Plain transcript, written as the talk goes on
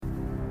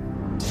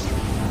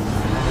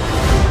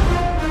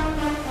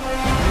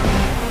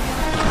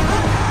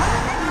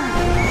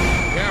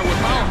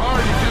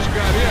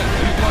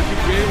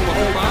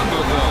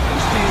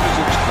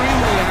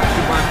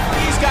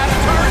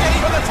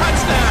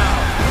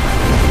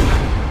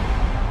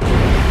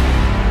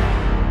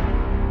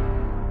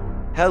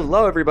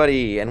Hello,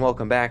 everybody, and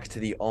welcome back to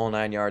the All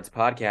Nine Yards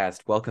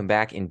podcast. Welcome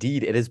back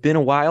indeed. It has been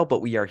a while, but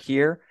we are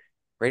here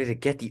ready to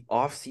get the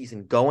off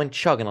season going,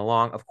 chugging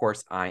along. Of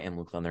course, I am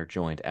Luke Leonard,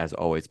 joined as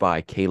always by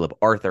Caleb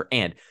Arthur,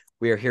 and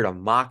we are here to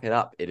mock it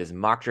up. It is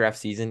mock draft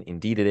season.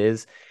 Indeed, it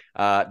is.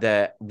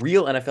 The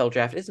real NFL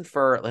draft isn't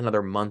for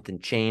another month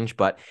and change,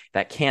 but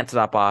that can't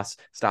stop us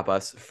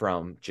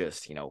from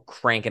just,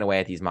 cranking away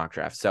at these mock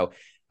drafts. So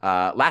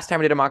last time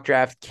we did a mock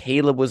draft,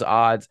 Caleb was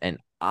odds and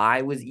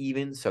I was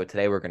even. So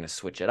today we're going to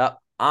switch it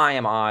up. I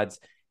am odds,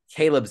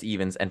 Caleb's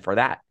evens, and for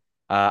that,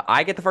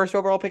 I get the first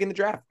overall pick in the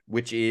draft,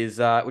 which is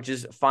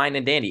fine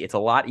and dandy. It's a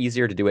lot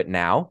easier to do it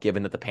now,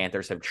 given that the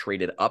Panthers have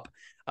traded up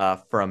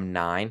from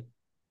 9.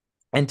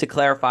 And to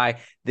clarify,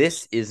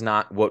 this is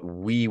not what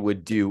we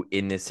would do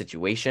in this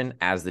situation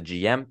as the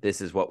GM.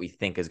 This is what we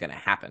think is going to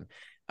happen.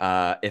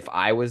 If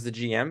I was the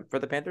GM for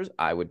the Panthers,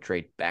 I would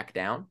trade back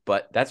down,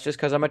 but that's just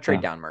because I'm a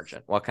trade down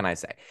merchant. What can I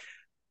say?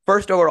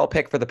 First overall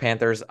pick for the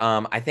Panthers.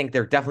 I think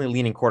they're definitely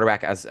leaning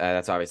quarterback, as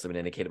that's obviously been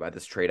indicated by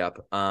this trade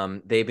up.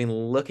 They've been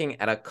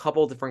looking at a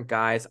couple different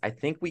guys. I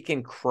think we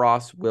can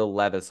cross Will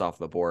Levis off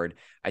the board.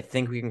 I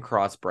think we can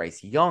cross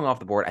Bryce Young off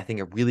the board. I think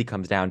it really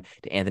comes down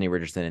to Anthony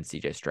Richardson and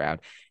CJ Stroud.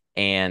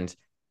 And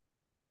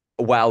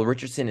while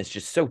Richardson is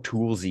just so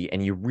toolsy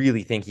and you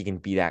really think he can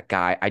be that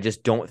guy, I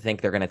just don't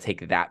think they're going to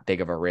take that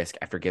big of a risk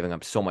after giving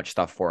up so much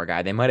stuff for a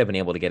guy. They might have been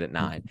able to get at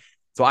 9.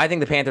 So I think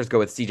the Panthers go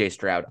with CJ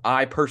Stroud.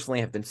 I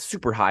personally have been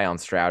super high on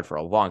Stroud for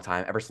a long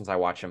time, ever since I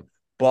watched him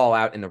ball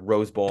out in the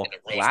Rose Bowl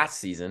last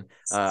season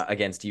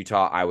against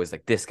Utah. I was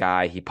like, this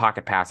guy, he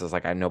pocket passes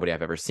like nobody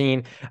I've ever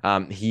seen.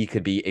 He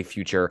could be a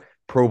future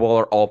Pro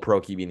Bowler, all-pro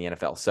QB in the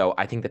NFL. So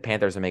I think the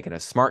Panthers are making a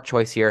smart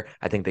choice here.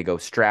 I think they go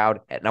Stroud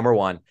at number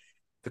 1.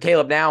 For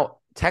Caleb, now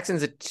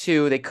Texans at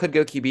 2. They could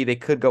go QB. They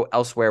could go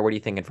elsewhere. What are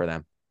you thinking for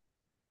them?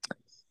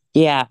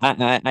 Yeah,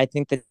 I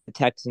think the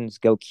Texans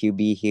go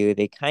QB here.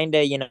 They kind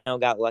of,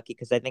 got lucky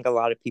because I think a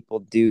lot of people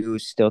do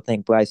still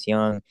think Bryce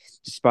Young,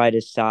 despite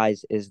his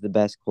size, is the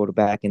best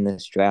quarterback in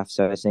this draft.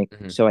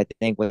 Mm-hmm. I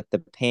think with the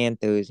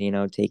Panthers,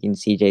 taking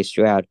CJ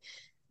Stroud,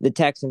 the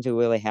Texans are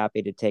really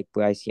happy to take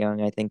Bryce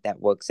Young. I think that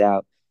works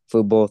out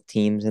for both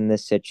teams in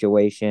this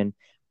situation.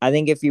 I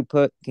think if you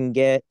can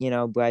get,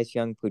 Bryce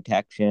Young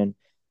protection,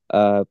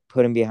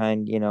 put him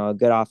behind, a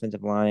good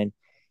offensive line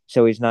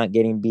so he's not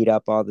getting beat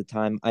up all the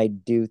time. I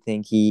do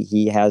think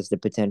he has the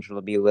potential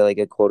to be a really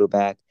good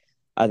quarterback.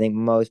 I think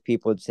most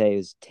people would say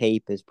his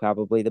tape is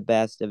probably the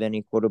best of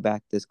any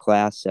quarterback this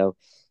class. So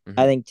I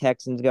Mm-hmm. think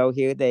Texans go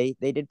here. They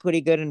did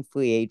pretty good in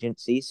free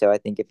agency. So I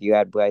think if you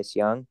add Bryce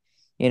Young,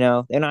 they're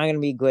not going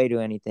to be great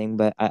or anything,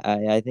 but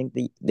I think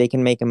they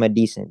can make him a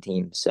decent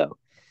team. So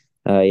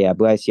yeah,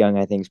 Bryce Young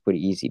I think is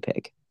pretty easy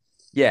pick.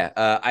 Yeah,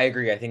 I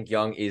agree. I think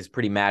Young is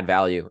pretty mad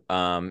value.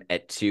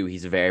 At 2,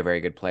 he's a very,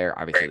 very good player.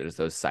 Obviously, there's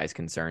those size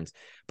concerns,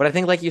 but I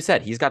think, like you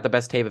said, he's got the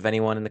best tape of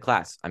anyone in the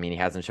class. I mean, he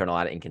hasn't shown a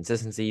lot of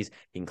inconsistencies.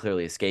 He can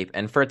clearly escape,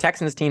 and for a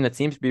Texans team that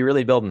seems to be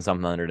really building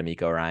something under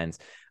D'Amico Ryans,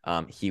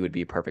 he would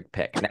be a perfect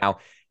pick. Now,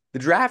 the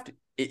draft,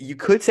 you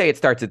could say it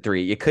starts at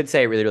 3. You could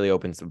say it really, really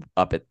opens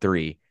up at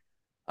 3.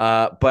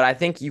 But I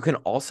think you can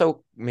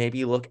also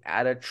maybe look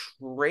at a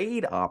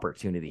trade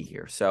opportunity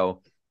here.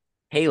 So,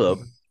 Caleb,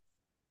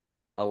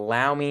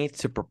 allow me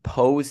to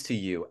propose to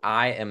you.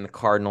 I am the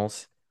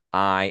Cardinals.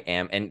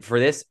 And for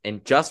this,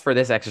 and just for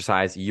this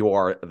exercise, you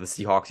are the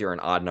Seahawks. You're an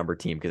odd number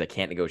team because I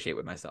can't negotiate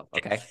with myself.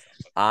 Okay.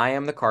 I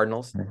am the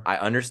Cardinals. I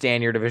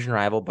understand your division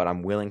rival, but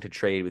I'm willing to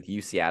trade with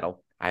you,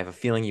 Seattle. I have a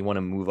feeling you want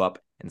to move up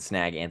and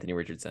snag Anthony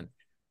Richardson.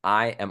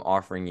 I am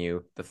offering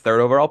you the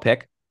 3rd overall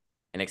pick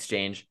in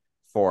exchange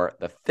for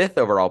the 5th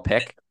overall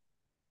pick,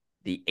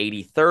 the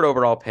 83rd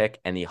overall pick,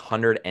 and the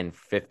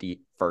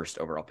 151st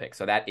overall pick.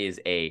 So that is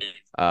a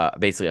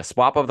basically a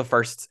swap of the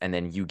firsts, and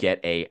then you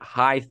get a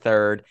high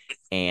 3rd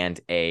and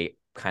a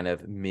kind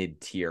of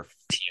mid-tier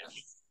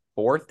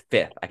 4th,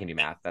 5th. I can do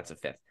math. That's a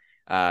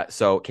 5th.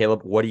 So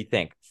Caleb, what do you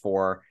think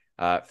for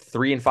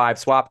 3 and 5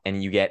 swap,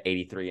 and you get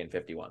 83 and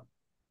 51?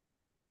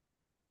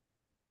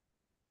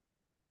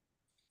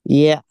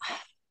 Yeah,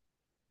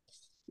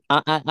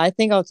 I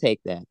think I'll take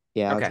that.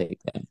 Yeah, I'll Okay. take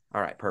that.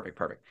 All right, perfect,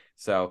 perfect.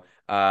 So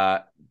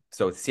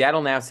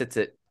Seattle now sits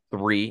at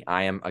 3.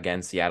 I am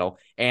again Seattle,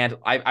 and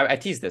I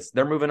teased this.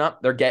 They're moving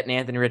up. They're getting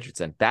Anthony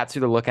Richardson. That's who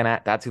they're looking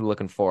at. That's who they're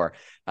looking for.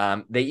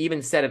 They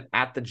even said it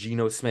at the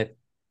Geno Smith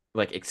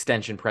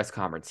extension press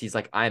conference. He's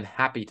like, I'm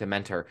happy to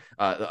mentor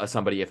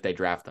somebody if they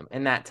draft them,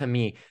 and that to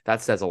me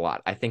that says a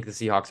lot. I think the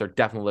Seahawks are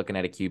definitely looking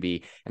at a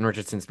QB, and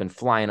Richardson's been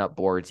flying up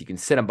boards. You can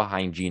sit him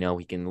behind Geno.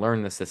 He can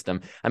learn the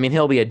system. I mean,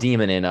 he'll be a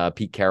demon in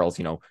Pete Carroll's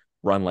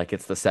run like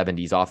it's the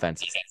 70s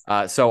offense.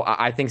 So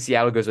I think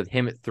Seattle goes with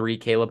him at 3,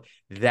 Caleb.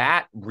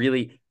 That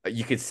really,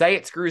 you could say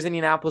it screws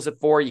Indianapolis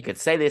at 4. You could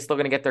say they're still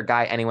going to get their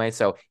guy anyway.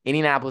 So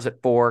Indianapolis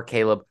at 4,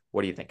 Caleb,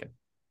 what are you thinking?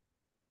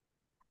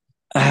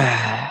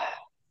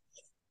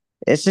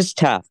 It's just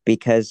tough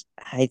because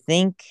I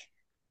think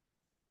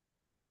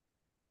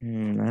I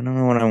don't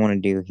know what I want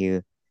to do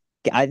here.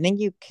 I think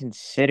you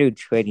consider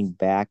trading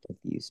back a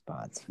few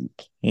spots. You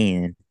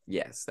can.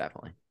 Yes,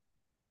 definitely.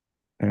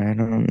 I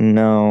don't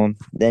know.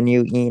 Then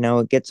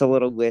it gets a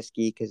little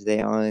risky because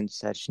they are in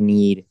such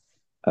need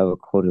of a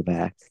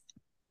quarterback.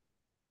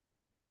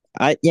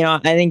 I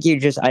think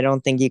I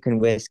don't think you can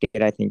risk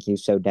it. I think you're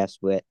so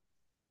desperate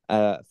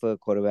for a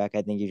quarterback.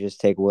 I think you just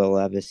take Will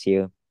Levis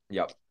here.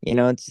 Yep.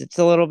 It's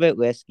a little bit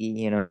risky.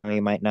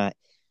 You might not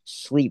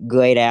sleep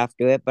great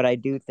after it, but I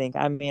do think.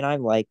 I mean, I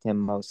liked him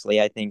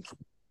mostly. I think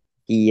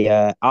he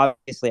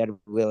obviously had a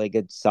really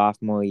good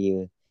sophomore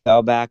year.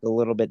 Fell back a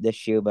little bit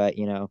this year, but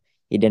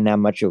he didn't have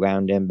much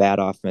around him. Bad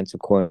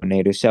offensive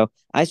coordinator, so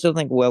I still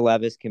think Will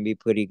Levis can be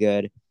pretty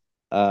good.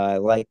 I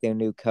like their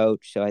new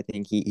coach, so I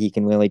think he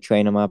can really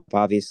train him up.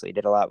 Obviously,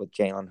 did a lot with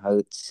Jalen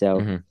Hurts, so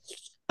Hmm.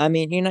 I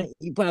mean,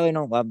 you probably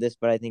don't love this,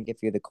 but I think if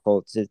you're the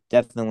Colts, it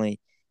definitely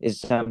is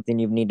something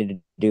you've needed to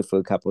do for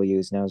a couple of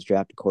years now is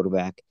draft a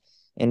quarterback.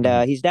 And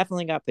Hmm. he's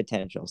definitely got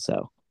potential,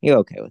 so you're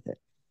okay with it.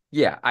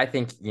 Yeah, I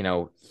think,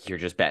 you're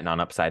just betting on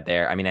upside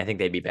there. I mean, I think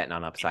they'd be betting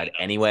on upside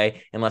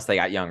anyway, unless they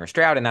got Young or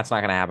Stroud, and that's not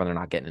going to happen. They're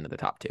not getting into the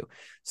top two.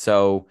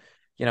 So,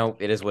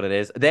 it is what it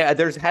is.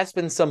 There has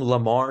been some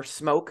Lamar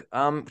smoke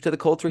to the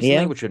Colts recently,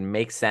 Yeah, which would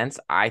make sense.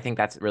 I think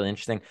that's really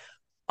interesting.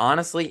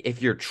 Honestly,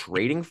 if you're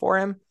trading for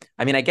him,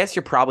 I mean, I guess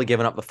you're probably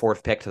giving up the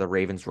fourth pick to the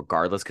Ravens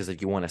regardless, because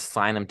if you want to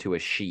sign him to a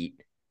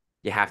sheet,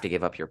 you have to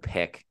give up your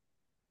pick.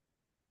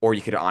 Or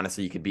you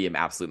could be an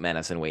absolute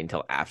menace and wait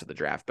until after the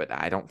draft. But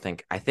I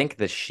think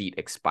the sheet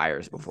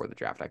expires before the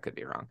draft. I could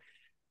be wrong.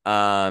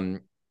 Um,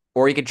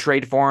 or you could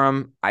trade for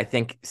him. I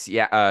think,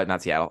 yeah,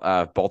 not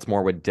Seattle.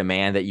 Baltimore would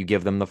demand that you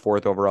give them the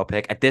fourth overall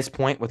pick. At this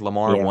point, with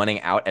Lamar yeah.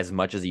 wanting out as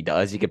much as he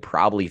does, you could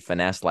probably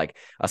finesse like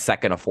a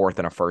second, a fourth,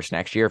 and a first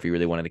next year if you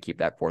really wanted to keep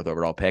that fourth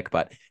overall pick.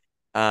 But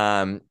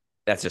um,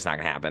 that's just not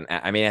going to happen.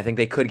 I mean, I think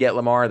they could get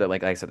Lamar. That,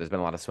 like I said, there's been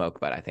a lot of smoke,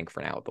 but I think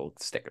for now they'll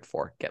stick at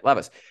four. Get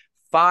Levis.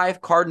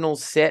 Five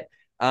Cardinals sit.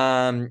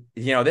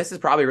 This is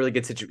probably a really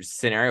good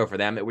scenario for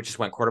them. It just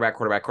went quarterback,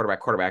 quarterback,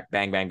 quarterback, quarterback,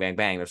 bang, bang, bang,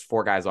 bang. There's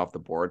four guys off the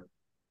board.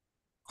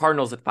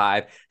 Cardinals at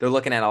five. They're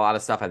looking at a lot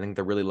of stuff. I think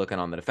they're really looking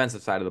on the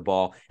defensive side of the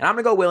ball. And I'm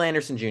going to go Will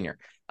Anderson Jr.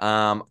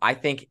 I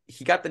think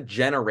he got the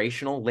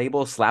generational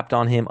label slapped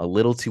on him a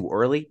little too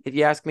early, if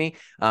you ask me.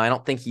 I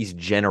don't think he's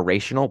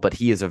generational, but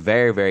he is a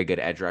very, very good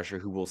edge rusher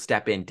who will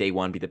step in day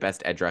one, be the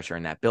best edge rusher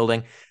in that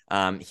building.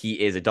 He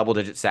is a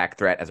double-digit sack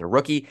threat as a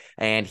rookie,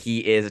 and he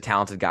is a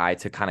talented guy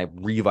to kind of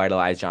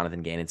revitalize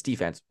Jonathan Gannon's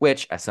defense,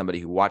 which, as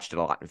somebody who watched it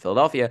a lot in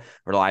Philadelphia,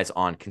 relies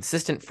on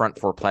consistent front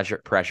four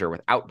pressure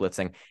without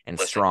blitzing and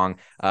strong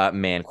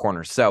man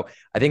corners. So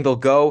I think they'll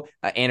go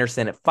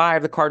Anderson at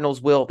five. The Cardinals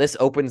will. This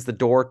opens the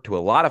door to a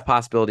lot of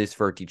possibilities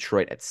for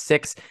Detroit at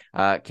six.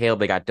 Caleb,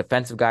 they got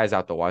defensive guys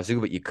out the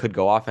wazoo, but you could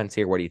go offense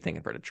here. What are you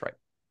thinking for Detroit?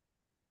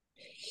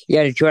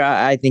 Yeah, Detroit,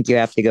 I think you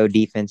have to go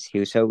defense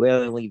too. So it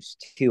really leaves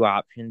two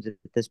options at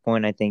this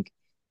point. I think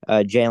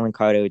Jalen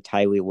Carter or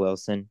Tyree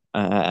Wilson.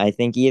 I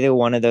think either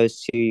one of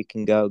those two you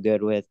can go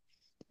good with.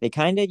 They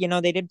kind of,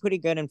 they did pretty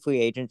good in free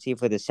agency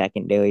for the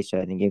secondary, so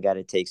I think you got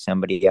to take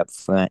somebody up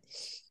front.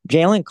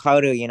 Jalen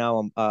Carter,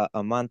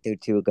 a month or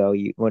two ago,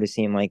 you would have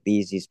seemed like the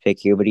easiest pick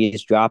here, but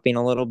he's dropping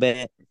a little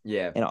bit.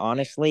 Yeah. And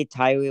honestly,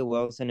 Tyree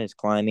Wilson is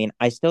climbing.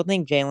 I still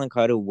think Jalen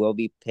Carter will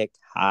be picked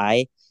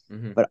high,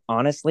 Mm-hmm. but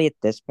honestly, at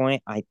this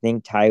point, I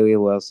think Tyree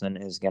Wilson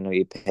is going to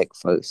be picked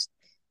first.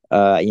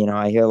 I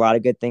hear a lot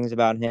of good things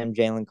about him.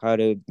 Jalen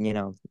Carter,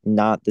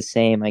 not the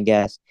same, I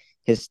guess.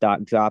 His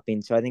stock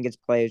dropping. So I think his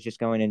players just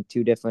going in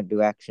two different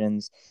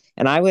directions.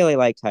 And I really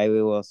like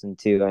Tyree Wilson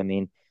too. I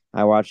mean,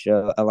 I watch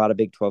a lot of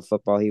Big 12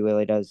 football. He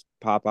really does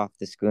pop off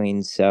the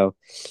screen. So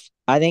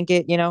I think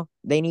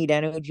they need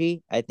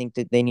energy. I think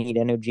that they need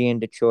energy in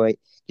Detroit.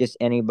 Just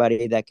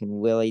anybody that can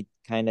really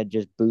kind of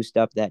just boost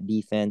up that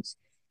defense.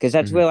 Because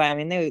that's Mm-hmm. really, I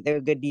mean, they're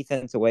a good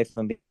defense away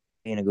from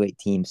being a great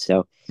team.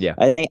 So Yeah.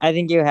 I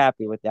think you're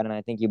happy with that, and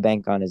I think you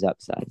bank on his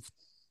upside.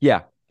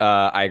 Yeah.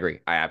 I agree.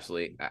 I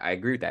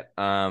agree with that.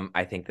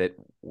 I think that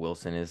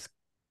Wilson is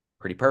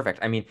pretty perfect.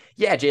 I mean,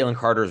 yeah, Jalen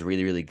Carter is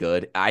really, really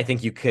good. I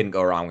think you couldn't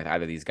go wrong with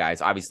either of these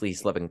guys. Obviously, he's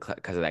slipping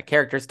because of that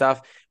character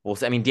stuff. Well,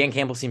 I mean, Dan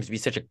Campbell seems to be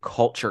such a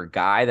culture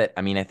guy that,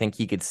 I mean, I think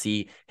he could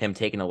see him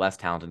taking a less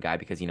talented guy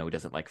because, he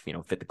doesn't like,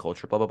 fit the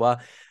culture, blah, blah, blah.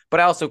 But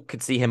I also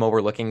could see him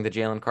overlooking the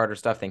Jalen Carter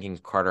stuff, thinking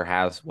Carter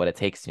has what it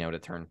takes, to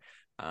turn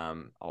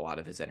a lot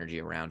of his energy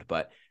around.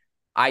 But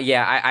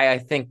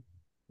I think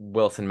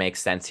Wilson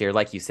makes sense here.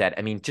 Like you said,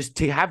 I mean, just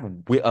to have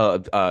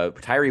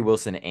Tyree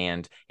Wilson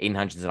and Aiden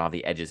Hutchinson off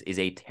the edges is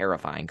a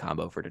terrifying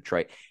combo for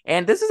Detroit.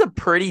 And this is a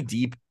pretty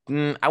deep,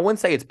 I wouldn't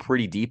say it's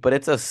pretty deep, but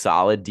it's a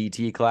solid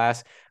DT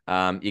class.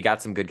 You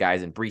got some good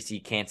guys in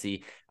Breesy,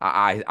 Cansey.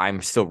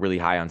 I'm still really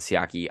high on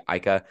Siaki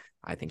Ika.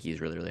 I think he's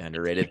really, really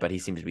underrated, but he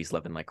seems to be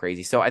slipping like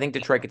crazy. So I think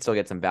Detroit could still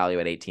get some value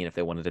at 18 if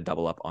they wanted to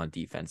double up on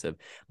defensive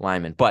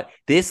linemen. But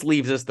this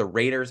leaves us the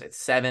Raiders at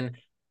 7.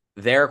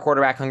 They're a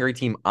quarterback hungry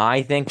team,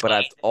 I think, but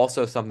that's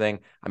also something.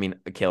 I mean,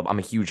 Caleb, I'm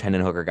a huge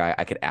Hendon Hooker guy.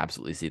 I could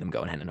absolutely see them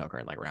going Hendon Hooker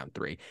in like round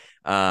 3.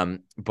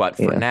 But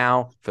for Yeah.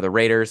 now, for the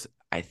Raiders,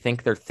 I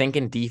think they're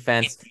thinking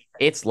defense.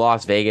 It's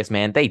Las Vegas,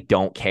 man. They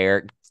don't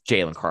care.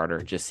 Jalen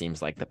Carter just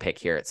seems like the pick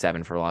here at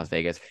 7 for Las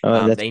Vegas.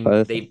 Oh, that's They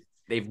perfect.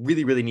 they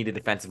really, really needed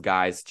defensive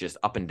guys just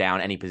up and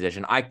down any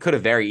position. I could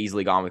have very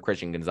easily gone with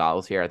Christian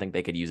Gonzalez here. I think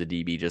they could use a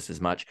DB just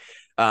as much.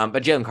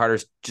 But Jalen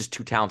Carter's just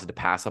too talented to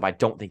pass up. I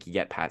don't think he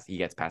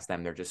gets past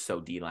them. They're just so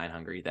D-line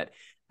hungry that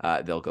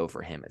they'll go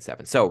for him at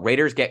 7. So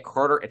Raiders get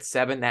Carter at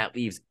 7. That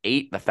leaves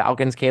 8. The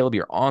Falcons, Caleb,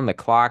 you're on the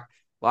clock.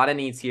 A lot of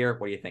needs here.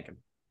 What are you thinking?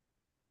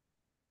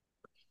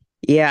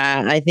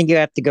 Yeah, I think you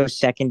have to go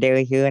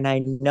secondary here. And I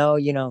know,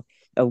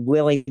 a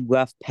really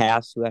rough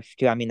pass rush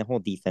too. I mean, the whole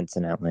defense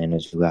in Atlanta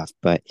is rough,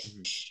 but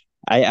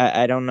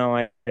Mm-hmm. I don't know.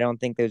 I don't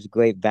think there's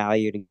great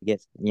value to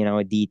get, a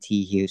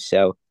DT here.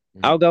 So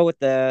Mm-hmm. I'll go with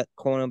the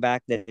cornerback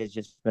that has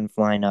just been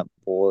flying up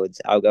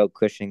boards. I'll go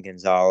Christian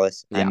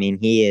Gonzalez. I Yeah. mean,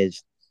 he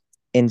is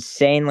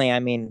insanely. I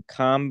mean,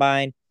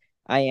 combine.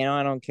 I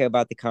don't care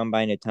about the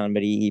combine a ton,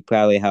 but he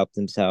probably helped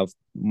himself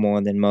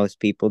more than most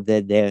people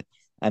did there.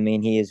 I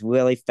mean, he is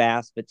really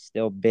fast, but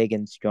still big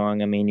and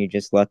strong. I mean, you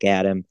just look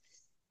at him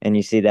and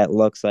you see that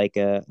looks like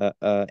an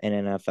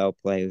NFL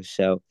player.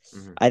 So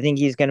Mm-hmm. I think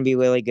he's going to be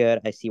really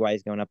good. I see why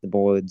he's going up the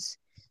boards.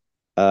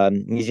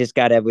 He's just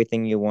got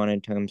everything you want in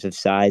terms of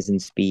size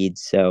and speed.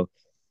 So,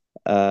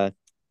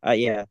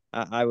 yeah,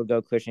 I would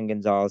go Christian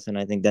Gonzalez, and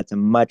I think that's a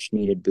much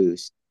needed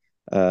boost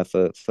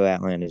for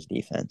Atlanta's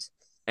defense.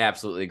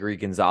 Absolutely agree.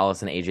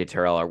 Gonzalez and AJ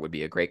Terrell would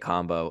be a great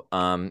combo.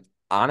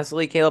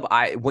 Honestly, Caleb,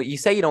 what you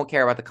say you don't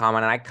care about the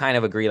combine, and I kind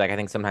of agree. Like I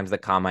think sometimes the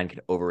combine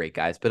can overrate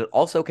guys, but it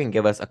also can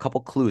give us a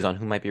couple clues on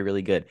who might be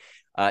really good.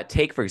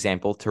 Take for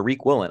example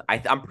Tariq Woolen.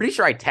 I'm pretty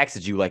sure I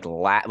texted you like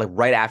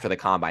right after the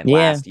combine Yeah,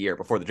 last year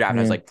before the draft.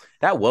 And I was yeah, like,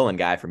 that Woolen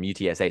guy from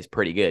UTSA is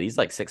pretty good. He's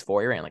like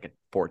 6'4", he ran like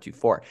a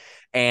 4.24.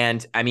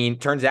 And I mean,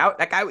 turns out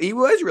that guy he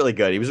was really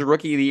good. He was a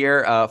rookie of the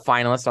year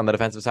finalist on the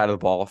defensive side of the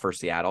ball for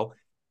Seattle.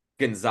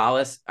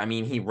 Gonzalez, I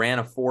mean, he ran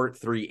a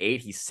 4.38.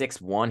 He's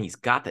 6'1". He's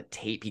got the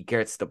tape. He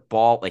gets the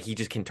ball. Like, he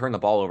just can turn the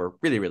ball over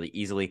really, really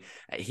easily.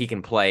 He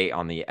can play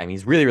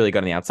he's really, really good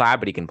on the outside,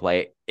 but he can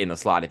play in the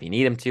slot if you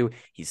need him to.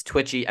 He's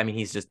twitchy. I mean,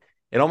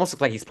 it almost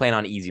looks like he's playing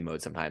on easy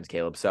mode sometimes,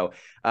 Caleb. So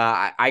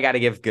I got to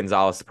give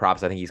Gonzalez the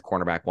props. I think he's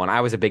cornerback 1.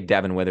 I was a big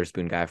Devin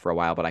Witherspoon guy for a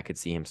while, but I could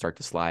see him start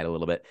to slide a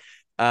little bit.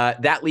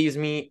 That leaves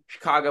me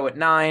Chicago at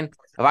 9.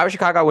 If I was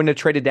Chicago, I wouldn't have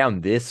traded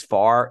down this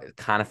far. It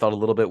kind of felt a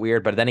little bit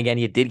weird, but then again,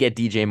 you did get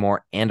DJ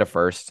Moore and a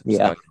first.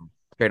 yeah. So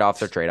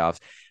trade-offs are trade-offs.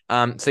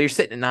 So you're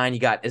sitting at 9. You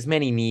got as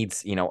many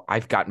needs. I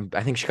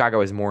think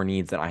Chicago has more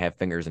needs than I have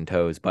fingers and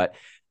toes, but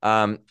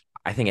I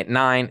think at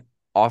 9,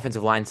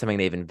 offensive line, something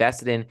they've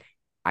invested in.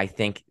 I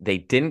think they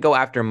didn't go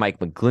after Mike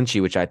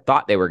McGlinchey, which I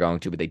thought they were going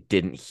to, but they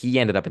didn't. He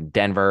ended up in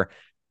Denver.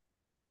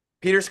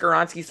 Peter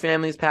Skoronski's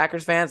family is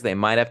Packers fans. They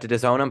might have to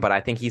disown him, but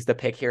I think he's the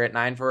pick here at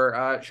 9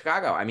 for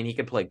Chicago. I mean, he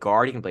can play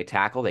guard, he can play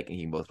tackle. He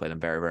can both play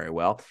them very, very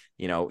well.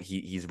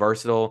 He's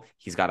versatile.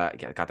 He's got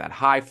that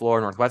high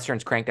floor.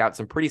 Northwestern's cranked out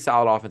some pretty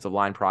solid offensive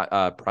line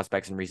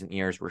prospects in recent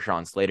years.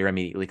 Rashawn Slater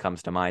immediately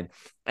comes to mind,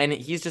 and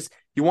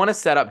you want to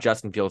set up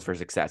Justin Fields for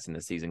success in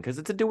this season because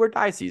it's a do or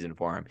die season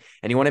for him,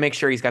 and you want to make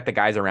sure he's got the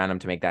guys around him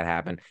to make that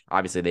happen.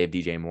 Obviously, they have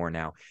DJ Moore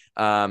now.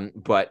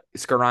 But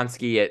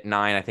Skoronski at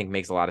 9, I think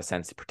makes a lot of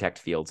sense to protect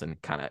Fields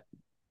and kind of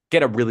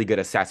get a really good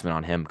assessment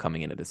on him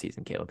coming into the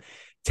season, Caleb.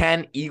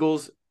 10,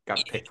 Eagles got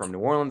a pick from New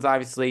Orleans,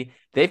 obviously.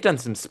 They've done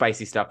some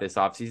spicy stuff this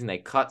offseason. They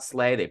cut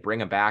Slay. They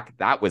bring him back.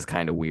 That was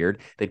kind of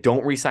weird. They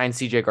don't re-sign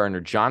CJ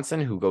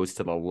Gardner-Johnson, who goes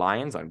to the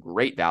Lions on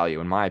great value,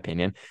 in my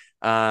opinion.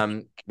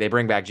 They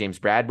bring back James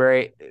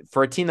Bradbury.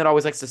 For a team that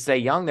always likes to stay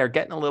young, they're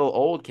getting a little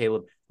old,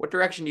 Caleb. What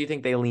direction do you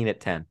think they lean at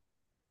 10?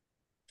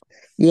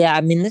 Yeah,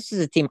 I mean, this is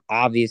a team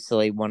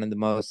obviously one of the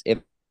most, if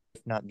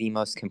not the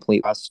most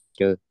complete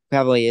roster,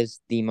 probably is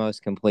the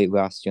most complete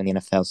roster in the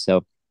NFL.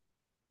 So,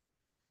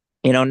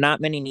 not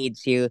many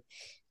needs here.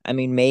 I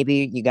mean,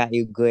 maybe you got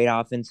your great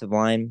offensive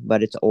line,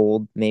 but it's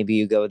old. Maybe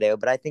you go there,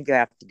 but I think you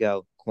have to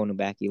go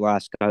cornerback. You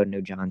lost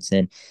Gardner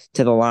Johnson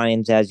to the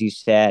Lions, as you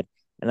said.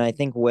 And I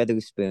think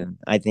Witherspoon,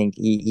 I think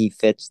he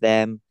fits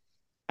them.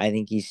 I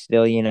think he's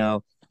still,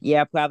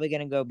 yeah, probably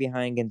going to go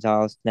behind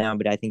Gonzalez now,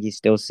 but I think he's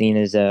still seen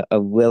as a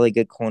really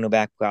good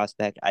cornerback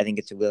prospect. I think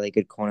it's a really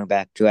good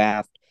cornerback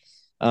draft.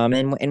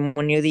 And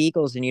when you're the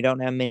Eagles and you don't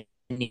have many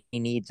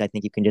needs, I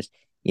think you can just,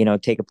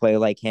 take a player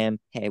like him.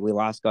 Hey, we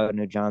lost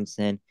Gardner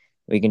Johnson.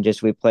 We can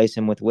just replace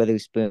him with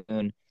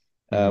Witherspoon.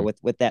 Mm-hmm.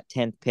 With that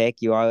 10th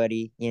pick, you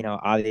already,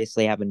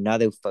 obviously have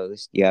another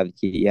first. You have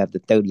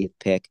the 30th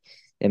pick,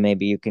 and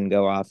maybe you can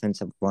go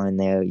offensive line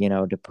there,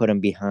 to put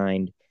him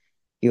behind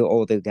your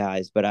older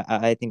guys. But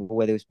I think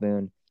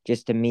Witherspoon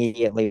just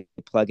immediately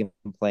plug and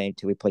play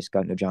to replace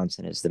Gardner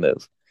Johnson is the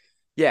move.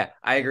 Yeah,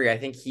 I agree. I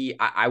think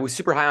I was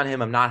super high on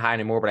him. I'm not high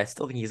anymore, but I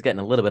still think he's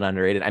getting a little bit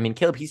underrated. I mean,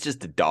 Caleb, he's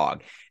just a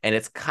dog, and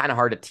it's kind of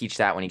hard to teach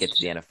that when you get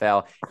to the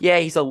NFL. Yeah,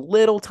 he's a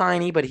little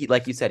tiny, but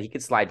like you said, he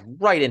could slide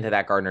right into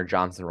that Gardner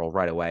Johnson role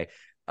right away.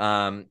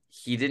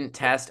 He didn't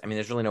test. I mean,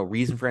 there's really no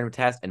reason for him to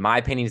test. In my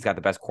opinion, he's got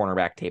the best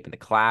cornerback tape in the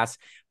class.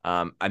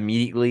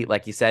 Immediately,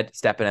 like you said,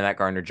 step into that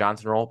Gardner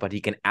Johnson role, but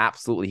he's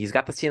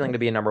got the ceiling to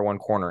be a number 1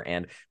 corner.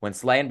 And when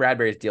Slay and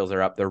Bradbury's deals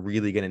are up, they're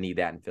really going to need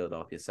that in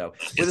Philadelphia. So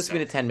with a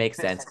spoon at 10 makes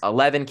sense.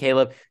 11,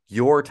 Caleb,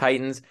 your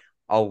Titans.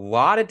 a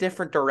lot of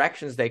different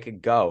directions they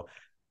could go.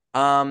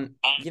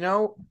 You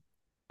know,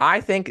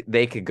 I think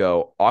they could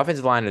go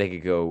offensive line, or they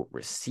could go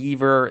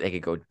receiver, they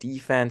could go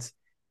defense.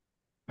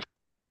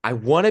 I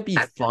want to be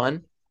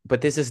fun, but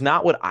this is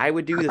not what I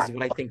would do. This is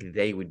what I think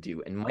they would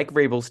do. And Mike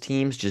Vrabel's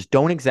teams just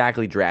don't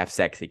exactly draft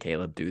sexy,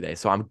 Caleb, do they?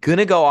 So I'm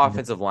gonna go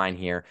offensive line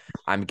here.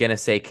 I'm gonna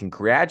say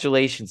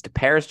congratulations to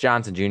Paris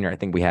Johnson Jr. I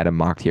think we had him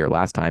mocked here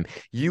last time.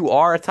 You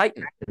are a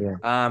Titan.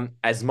 Yeah.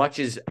 As much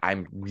as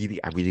I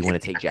really want to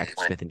take Jackson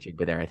Smith and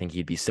Jigba there. I think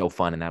he'd be so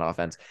fun in that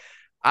offense.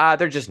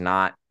 They're just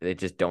not. They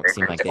just don't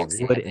seem like they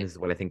would, and this is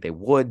what I think they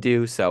would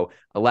do. So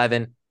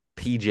 11,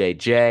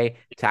 PJJ,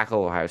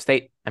 tackle Ohio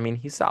State. I mean,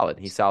 he's solid.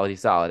 He's solid. He's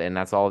solid, and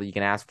that's all you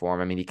can ask for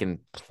him. I mean, he can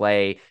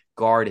play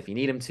guard if you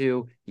need him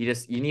to.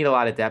 You need a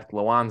lot of depth.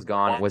 Lawan's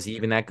gone. Was he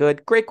even that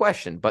good? Great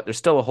question, but there's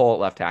still a hole at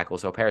left tackle.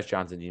 So Paris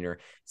Johnson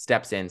Jr.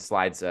 steps in,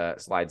 slides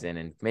in,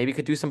 and maybe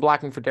could do some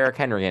blocking for Derrick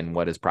Henry in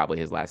what is probably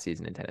his last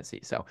season in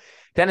Tennessee. So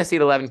Tennessee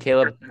at 11,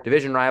 Caleb.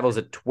 Division rivals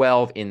at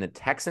 12 in the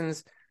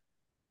Texans.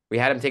 We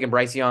had him taking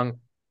Bryce Young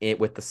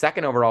with the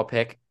second overall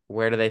pick.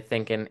 Where do they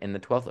think in the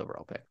 12th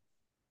overall pick?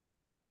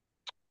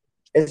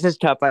 This is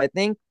tough. I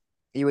think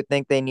you would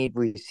think they need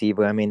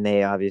receiver. I mean,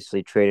 they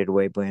obviously traded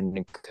away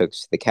Brandon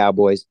Cooks to the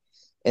Cowboys.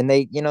 And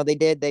they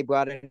did. They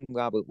brought in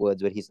Robert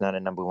Woods, but he's not a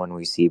number one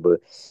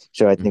receiver.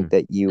 So I think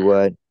that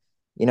you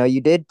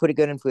did pretty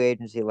good in free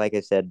agency, like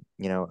I said,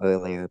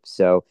 earlier.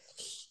 So,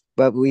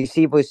 but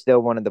receiver is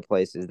still one of the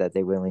places that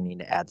they really need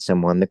to add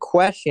someone. The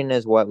question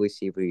is what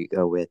receiver you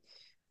go with.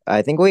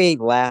 I think we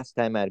last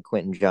time had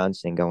Quentin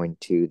Johnson going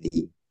to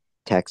the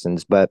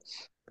Texans, but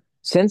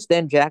since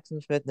then, Jackson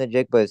Smith and the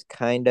Jigba has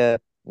kind of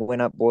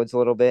went up boards a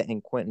little bit,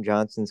 and Quentin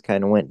Johnson's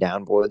kind of went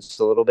down boards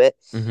a little bit.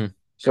 Mm-hmm.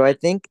 So I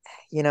think,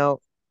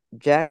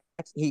 Jack,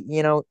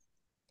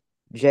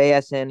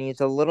 JSN,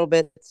 he's a little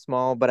bit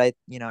small, but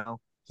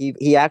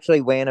he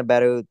actually ran a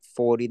better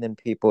 40 than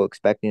people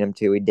expecting him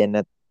to. He didn't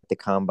at the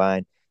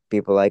combine.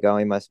 People like, oh,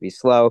 he must be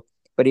slow,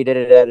 but he did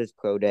it at his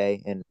pro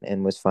day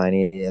and was fine.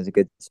 He has a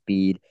good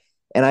speed.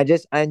 And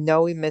I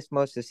know he missed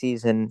most of the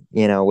season,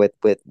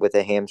 with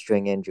a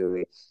hamstring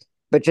injury,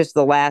 but just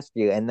the last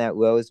year and that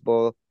Rose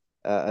Bowl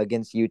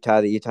against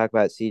Utah that you talk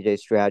about, CJ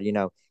Stroud,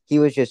 he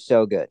was just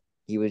so good.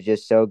 He was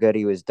just so good.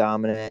 He was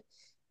dominant.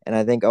 And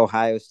I think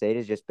Ohio State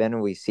has just been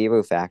a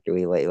receiver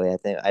factory lately.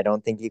 I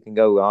don't think you can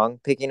go wrong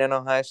picking an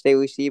Ohio State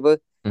receiver.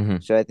 Mm-hmm.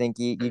 So I think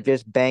you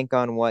just bank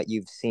on what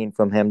you've seen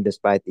from him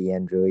despite the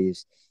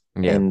injuries.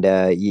 Yeah. And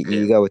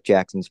you go with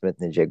Jackson Smith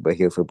and Jigba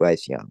here for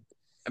Bryce Young.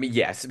 I mean,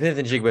 yes, Smith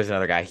and Jigba is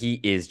another guy. He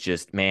is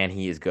just, man,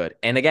 he is good.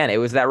 And again, it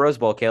was that Rose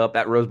Bowl, Caleb.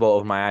 That Rose Bowl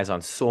opened my eyes on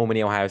so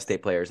many Ohio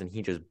State players, and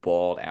he just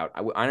balled out.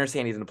 I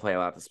understand he's going to play a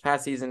lot this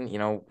past season.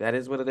 That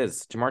is what it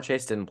is. Jamar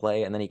Chase didn't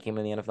play, and then he came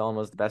in the NFL and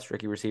was the best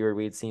rookie receiver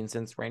we had seen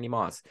since Randy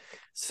Moss.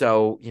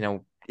 So,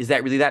 is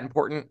that really that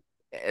important?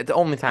 The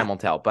only time will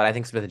tell, but I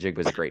think Smith and Jigba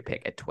is a great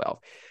pick at 12.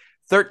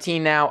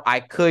 13 now. I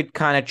could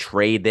kind of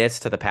trade this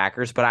to the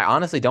Packers, but I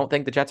honestly don't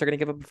think the Jets are going to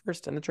give up a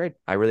first in the trade.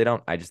 I really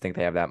don't. I just think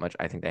they have that much.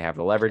 I think they have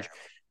the leverage.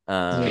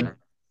 And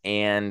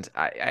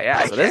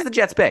so this is the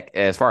Jets pick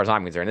as far as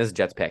I'm concerned. This is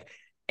Jets pick,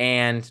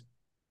 and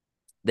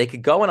they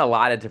could go in a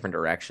lot of different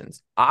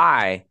directions.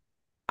 I'm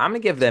gonna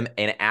give them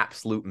an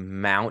absolute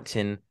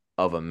mountain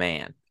of a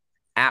man,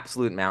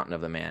 absolute mountain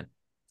of a man.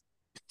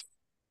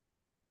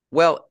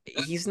 Well,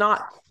 he's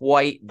not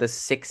quite the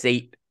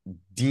 6'8"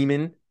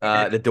 demon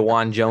that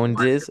DeJuan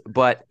Jones is,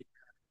 but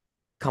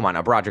come on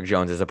now, Broderick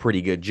Jones is a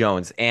pretty good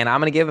Jones, and I'm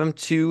going to give him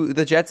to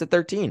the Jets at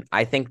 13.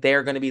 I think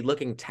they're going to be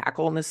looking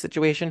tackle in this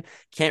situation.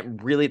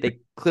 They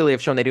clearly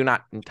have shown they do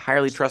not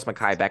entirely trust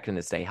Mekhi Becton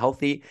to stay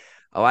healthy.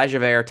 Elijah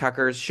Vera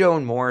Tucker's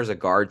shown more as a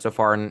guard so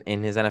far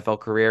in his NFL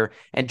career,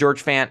 and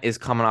George Fant is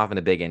coming off in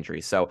a big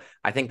injury. So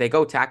I think they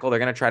go tackle. They're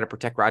going to try to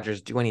protect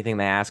Rodgers, do anything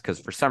they ask, because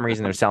for some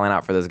reason they're selling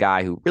out for this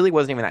guy who really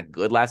wasn't even that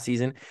good last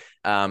season.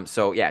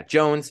 So yeah,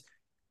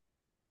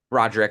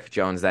 Broderick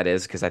Jones, that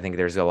is, because I think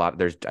I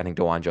think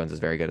DeJuan Jones is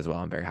very good as well.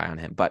 I'm very high on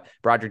him. But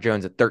Broderick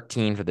Jones at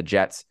 13 for the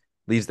Jets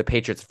leaves the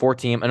Patriots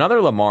 14.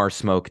 Another Lamar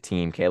smoke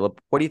team,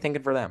 Caleb. What are you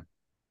thinking for them?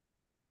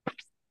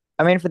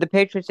 I mean, for the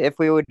Patriots, if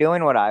we were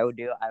doing what I would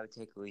do, I would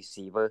take a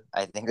receiver.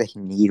 I think they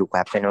need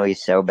weaponry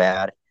so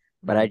bad,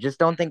 but I just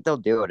don't think they'll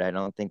do it. I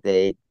don't think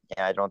Bill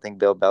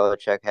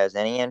Belichick has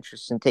any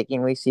interest in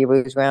taking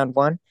receivers round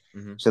one.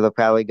 Mm-hmm. So they'll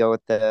probably go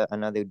with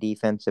another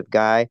defensive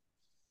guy.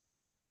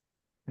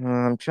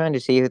 I'm trying to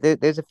see.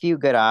 There's a few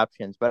good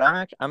options, but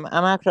I'm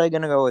actually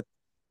gonna go with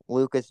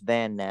Lucas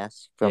Van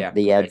Ness from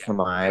the edge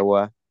from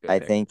Iowa. Good I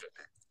pick. think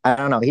I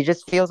don't know. He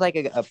just feels like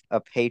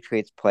a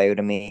Patriots player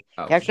to me.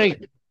 Oh, He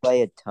actually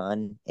play a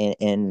ton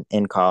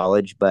in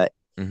college, but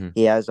mm-hmm.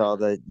 he has all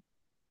the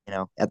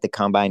at the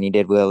combine he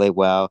did really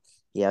well.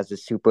 He has a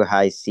super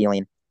high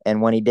ceiling,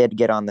 and when he did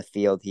get on the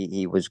field,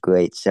 he was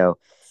great. So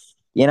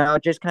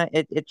it just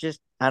it just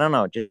I don't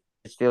know.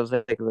 Just feels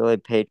like a really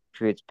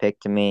Patriots pick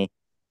to me.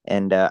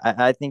 And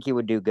I think he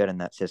would do good in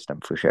that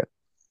system for sure.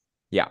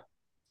 Yeah.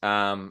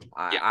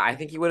 I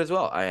think he would as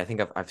well. I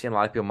think I've seen a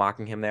lot of people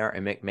mocking him there.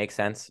 It makes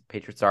sense.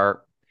 Patriots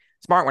are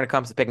smart when it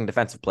comes to picking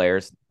defensive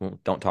players.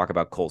 Don't talk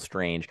about Cole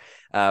Strange.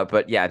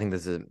 But yeah, I think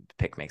this is a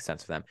pick makes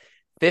sense for them.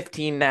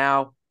 15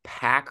 now,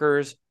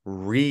 Packers,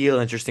 real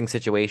interesting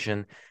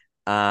situation.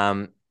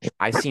 Um,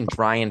 I've seen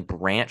Brian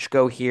Branch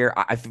go here.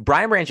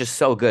 Brian Branch is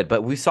so good,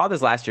 but we saw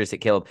this last year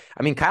at Caleb.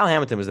 I mean, Kyle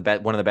Hamilton was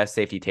one of the best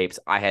safety tapes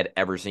I had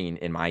ever seen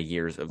in my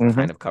years of Mm-hmm.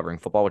 kind of covering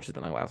football, which has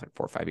been like 4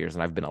 or 5 years,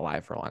 and I've been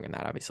alive for longer than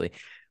that, obviously.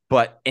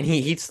 But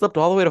he slipped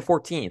all the way to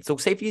 14. So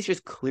safeties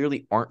just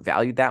clearly aren't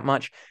valued that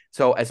much.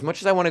 So as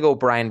much as I want to go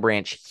Brian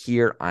Branch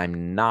here,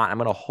 I'm not. I'm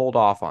going to hold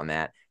off on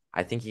that.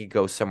 I think he could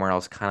go somewhere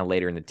else kind of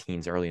later in the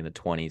teens, early in the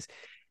 20s.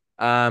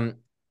 Um,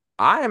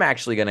 I am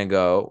actually going to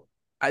go.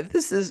 I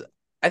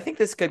think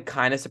this could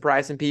kind of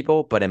surprise some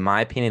people, but in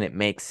my opinion, it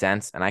makes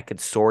sense. And I could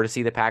sort of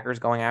see the Packers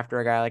going after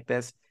a guy like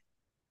this.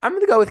 I'm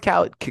going to go with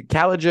I'm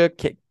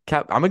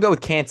going to go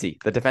with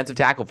Cansey, the defensive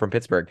tackle from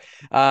Pittsburgh.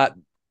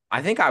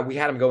 I think we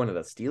had him going to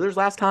the Steelers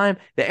last time.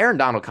 The Aaron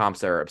Donald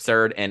comps are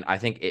absurd, and I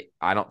think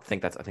I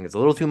think it's a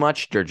little too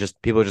much.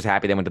 People are just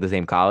happy they went to the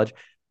same college.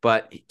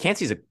 But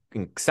Cansey's an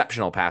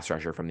exceptional pass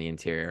rusher from the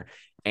interior.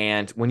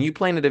 And when you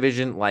play in a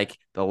division like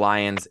the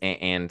Lions,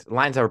 and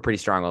Lions have a pretty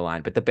strong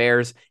O-line, but the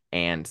Bears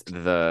and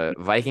the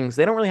Vikings,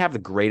 they don't really have the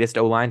greatest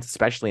O-lines,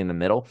 especially in the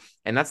middle.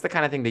 And that's the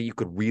kind of thing that you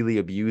could really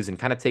abuse and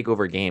kind of take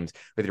over games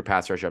with your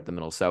pass rusher up the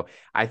middle. So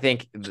I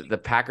think the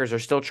Packers are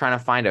still trying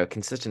to find a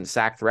consistent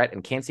sack threat,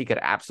 and Kancey could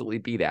absolutely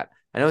be that.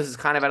 I know this is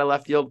kind of out of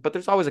left field, but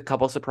there's always a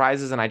couple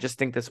surprises, and I just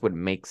think this would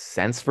make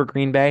sense for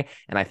Green Bay,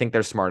 and I think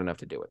they're smart enough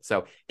to do it.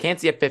 So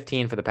Kancey at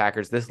 15 for the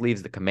Packers. This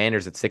leaves the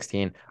Commanders at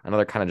 16,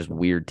 another kind of just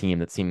weird team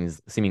that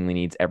seemingly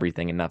needs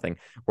everything and nothing.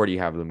 Where do you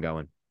have them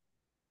going?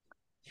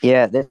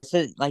 Yeah, this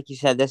is like you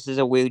said, this is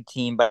a weird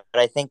team, but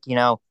I think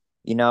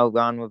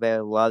Ron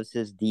Rivera loves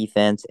his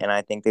defense, and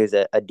I think there's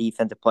a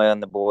defensive player on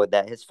the board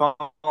that has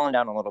fallen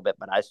down a little bit,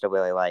 but I still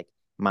really like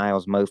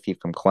Miles Murphy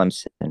from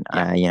Clemson.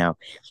 Yeah.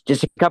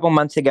 Just a couple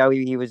months ago,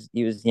 he was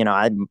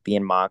I'm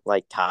being mocked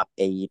like top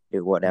 8 or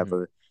Mm-hmm.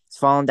 whatever. It's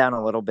fallen down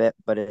a little bit,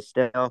 but it's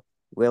still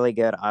really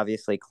good.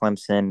 Obviously,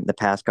 Clemson the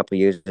past couple of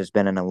years has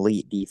been an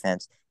elite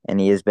defense, and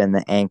he has been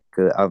the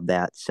anchor of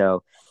that.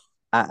 So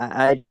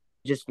I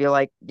just feel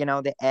like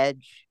the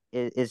edge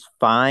is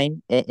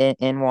fine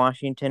in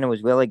Washington. It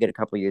was really good a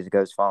couple years ago.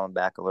 It's fallen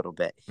back a little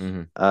bit.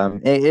 Mm-hmm.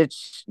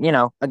 It's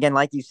again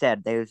like you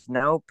said, there's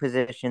no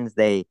positions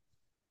they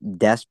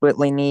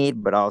desperately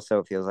need, but also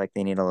it feels like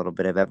they need a little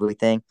bit of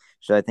everything.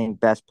 So I think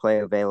best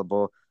player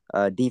available,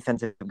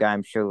 defensive guy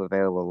I'm sure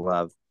Rivera will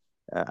love.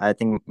 I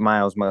think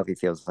Miles Murphy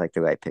feels like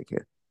the right pick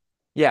here.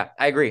 Yeah,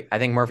 I agree. I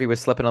think Murphy was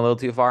slipping a little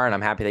too far, and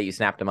I'm happy that you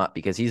snapped him up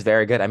because he's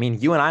very good. I mean,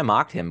 you and I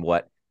mocked him.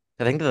 What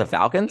I think to the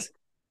Falcons,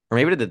 or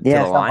maybe to the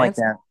Yeah, something like Lions.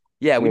 that.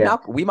 Yeah, Yeah.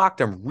 we mocked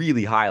him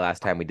really high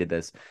last time we did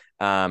this.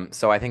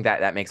 So I think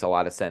that makes a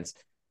lot of sense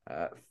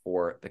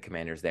for the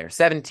Commanders there.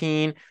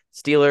 17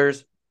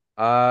 Steelers.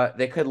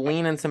 They could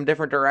lean in some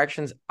different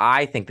directions.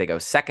 I think they go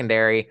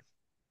secondary.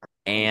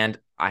 And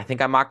I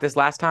think I mocked this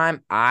last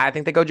time. I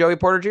think they go Joey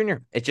Porter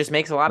Jr. It just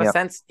makes a lot of Yep.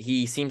 sense.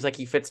 He seems like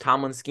he fits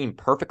Tomlin's scheme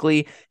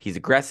perfectly. He's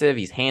aggressive.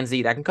 He's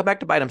handsy. That can come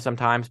back to bite him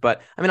sometimes.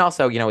 But I mean,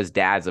 also, his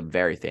dad's a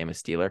very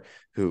famous Steeler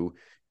who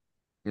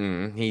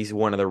he's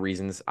one of the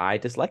reasons I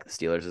dislike the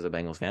Steelers as a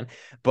Bengals fan.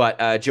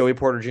 But Joey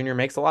Porter Jr.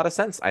 makes a lot of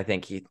sense. I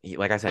think he,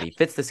 like I said, he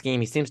fits the scheme.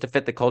 He seems to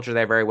fit the culture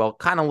there very well.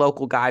 Kind of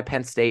local guy,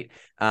 Penn State.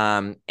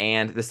 And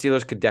the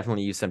Steelers could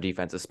definitely use some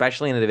defense,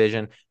 especially in the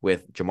division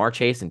with Jamar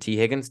Chase and T.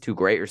 Higgins, two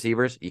great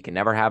receivers. You can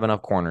never have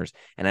enough corners.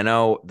 And I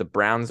know the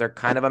Browns are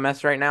kind of a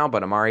mess right now,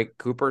 but Amari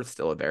Cooper is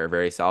still a very,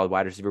 very solid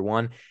wide receiver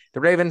one. The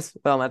Ravens,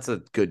 well, that's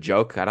a good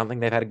joke. I don't think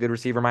they've had a good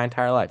receiver my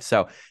entire life.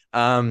 So,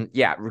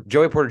 yeah,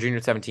 Joey Porter Jr.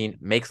 at 17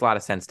 makes a lot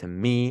of sense to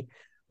me.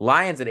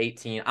 Lions at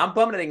 18. I'm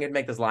bummed I didn't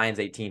make this Lions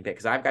 18 pick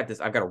because I've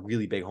got a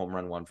really big home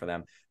run one for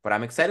them. But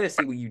I'm excited to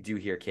see what you do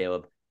here,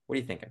 Caleb. What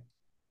are you thinking?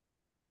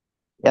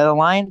 Yeah, the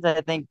Lions,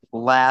 I think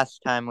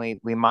last time we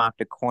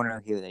mocked a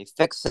corner here, they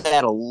fixed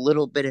that a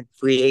little bit in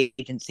free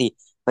agency.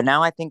 But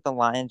now I think the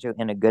Lions are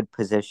in a good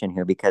position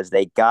here because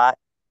they got,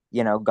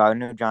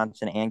 Gardner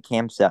Johnson and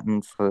Cam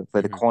Sutton for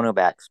the Mm-hmm.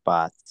 cornerback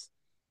spots.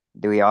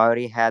 We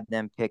already had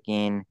them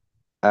picking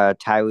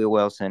Tyree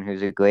Wilson,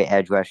 who's a great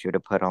edge rusher to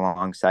put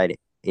alongside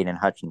Aiden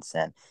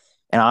Hutchinson.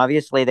 And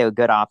obviously they're a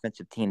good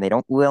offensive team. They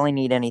don't really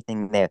need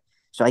anything there.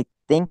 So I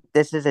think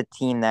this is a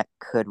team that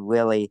could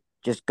really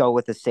just go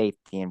with a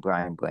safety in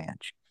Brian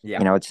Branch.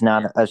 Yeah. It's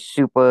not a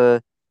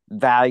super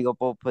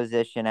valuable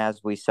position as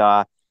we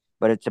saw,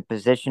 but it's a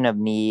position of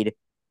need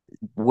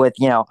with,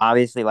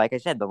 obviously, like I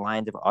said, the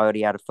Lions have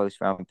already had a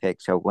first round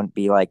pick. So it wouldn't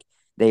be like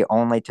they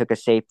only took a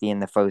safety in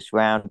the first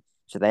round.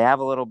 So they have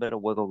a little bit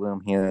of wiggle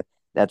room here.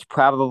 That's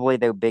probably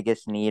their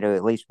biggest need, or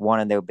at least one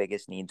of their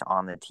biggest needs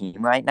on the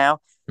team right now.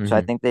 So I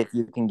Mm-hmm. think that if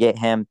you can get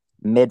him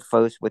mid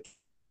first with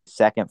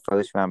second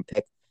first round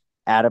pick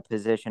at a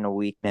position of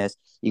weakness,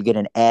 you get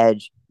an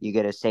edge, you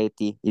get a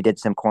safety, you did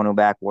some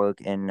cornerback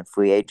work in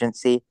free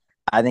agency.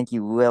 I think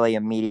you really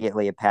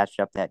immediately have patched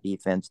up that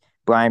defense.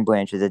 Brian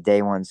Branch is a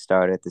day one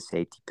starter at the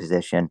safety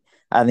position.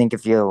 I think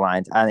if you're the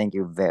Lions, I think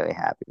you're very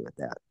happy with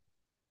that.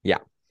 Yeah.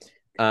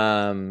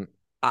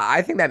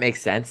 I think that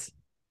makes sense.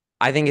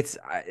 I think it's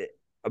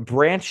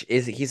Branch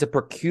is he's a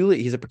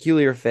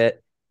peculiar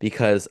fit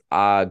because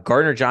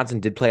Gardner Johnson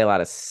did play a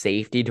lot of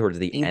safety towards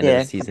the He end of the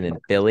did. season in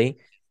Philly.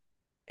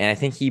 And I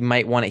think he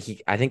might want to.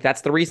 I think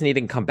that's the reason he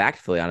didn't come back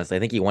to Philly. Honestly, I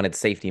think he wanted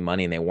safety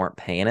money and they weren't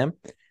paying him.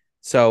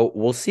 So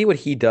we'll see what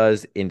he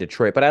does in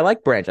Detroit. But I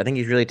like Branch. I think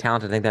he's really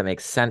talented. I think that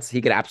makes sense. He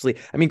could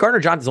absolutely. I mean, Gardner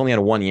Johnson's only on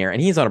a 1 year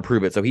and he's on a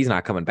prove it, so he's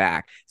not coming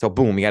back. So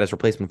boom, he got his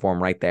replacement for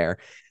him right there.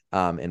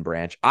 In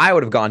Branch, I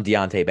would have gone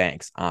Deontay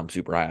Banks. I'm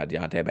super high on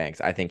Deontay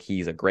Banks. I think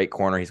he's a great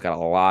corner. He's got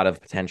a lot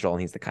of potential, and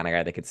he's the kind of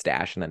guy that could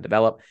stash and then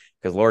develop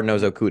because Lord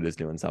knows Okuda's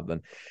doing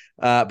something.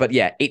 But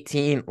yeah,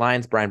 18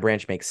 Lions, Brian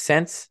Branch makes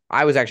sense.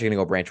 I was actually going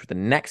to go Branch with the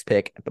next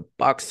pick at the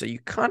Bucks, so you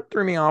kind of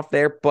threw me off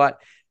there, but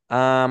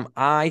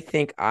I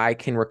think I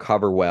can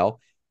recover well.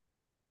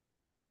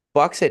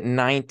 Bucks at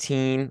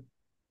 19,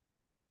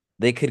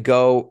 they could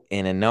go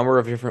in a number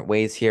of different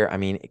ways here. I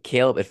mean,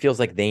 Caleb, it feels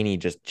like they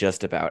need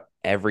just about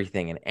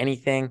everything and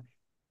anything.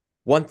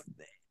 One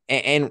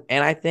and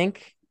I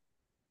think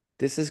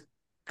this is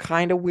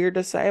kind of weird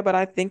to say, but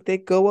I think they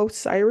go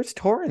Osiris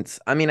Torrance.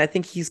 I mean, I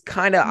think he's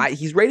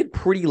rated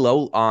pretty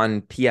low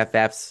on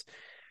PFF's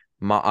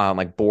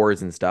like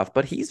boards and stuff,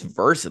 but he's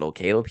versatile,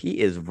 Caleb. He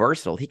is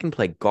versatile. He can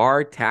play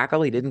guard,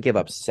 tackle. He didn't give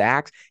up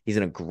sacks. He's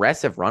an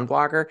aggressive run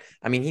blocker.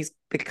 I mean, he's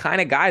the kind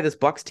of guy this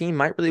Bucks team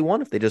might really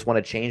want if they just want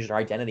to change their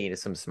identity into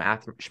some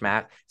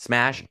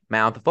smash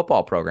mouth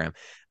football program.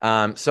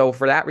 So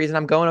for that reason,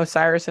 I'm going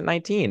Osiris at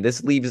 19.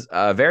 This leaves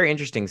a very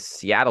interesting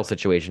Seattle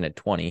situation at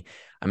 20.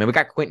 I mean, we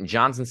got Quentin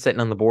Johnson sitting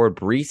on the board.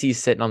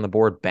 Breesy's sitting on the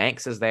board.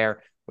 Banks is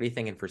there. What are you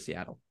thinking for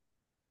Seattle?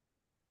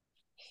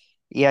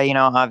 Yeah,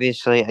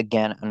 obviously,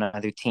 again,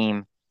 another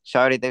team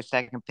started their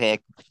second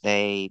pick.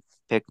 They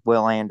picked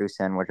Will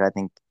Anderson, which I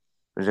think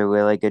was a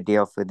really good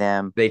deal for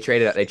them. They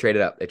traded up. They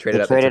traded up. They They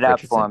traded up. They traded took up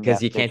for Richardson him.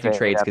 because Yep, you they can't do traded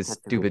trades up because to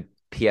three. stupid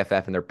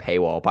PFF and their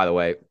paywall. By the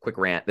way, quick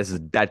rant.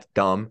 That's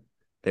dumb.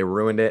 They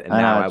ruined it, and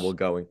I now know I will it's.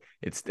 going.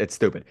 It's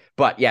stupid.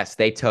 But yes,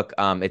 they took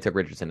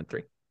Richardson at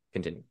 3.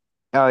 Continue.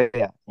 Oh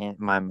yeah,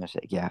 my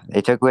mistake. Yeah,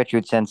 they took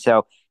Richardson,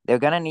 so they're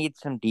gonna need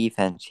some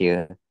defense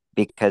here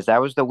because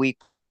that was the weak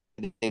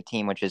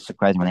team, which is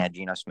surprising when they had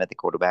Geno Smith, the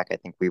quarterback. I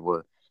think we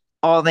were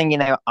all thinking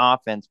their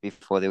offense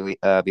before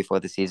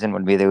the season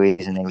would be the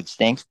reason they would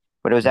stink,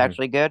 but it was Hmm.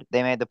 actually good.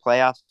 They made the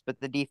playoffs, but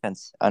the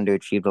defense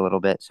underachieved a little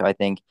bit. So I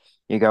think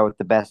you go with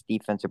the best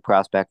defensive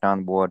prospect on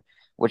the board,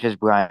 which is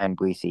Brian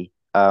Breesy.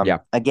 Yeah.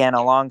 Again,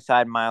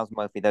 alongside Miles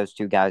Murphy, those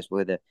two guys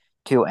were the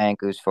two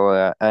anchors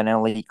for an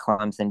elite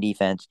Clemson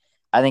defense.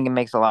 I think it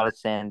makes a lot of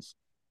sense.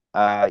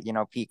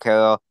 Pete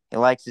Carroll, he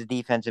likes his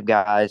defensive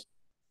guys.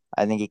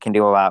 I think he can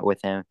do a lot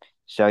with him.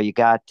 So you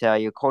got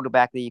your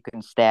quarterback that you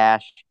can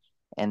stash,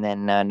 and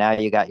then now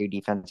you got your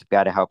defensive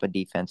guy to help a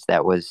defense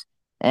that was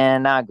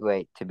not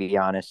great, to be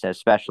honest,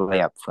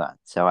 especially up front.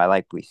 So I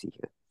like Breesy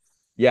here.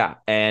 Yeah,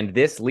 and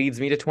this leads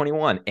me to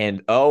 21.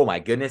 And oh my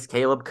goodness,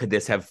 Caleb, could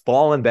this have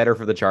fallen better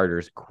for the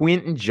Chargers?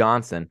 Quentin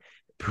Johnson,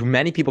 who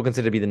many people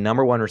consider to be the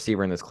number one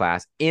receiver in this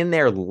class, in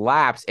their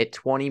laps at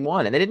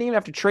 21. And they didn't even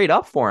have to trade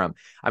up for him.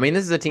 I mean,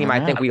 this is a team I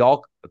Mm-hmm. think we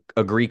all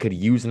agree could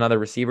use another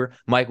receiver.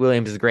 Mike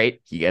Williams is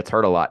great. He gets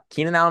hurt a lot.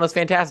 Keenan Allen is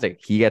fantastic.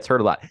 He gets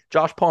hurt a lot.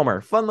 Josh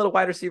Palmer, fun little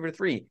wide receiver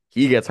 3.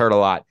 He gets hurt a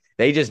lot.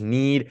 They just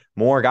need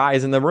more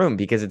guys in the room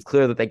because it's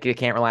clear that they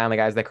can't rely on the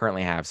guys they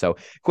currently have. So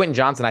Quentin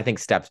Johnson, I think,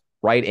 steps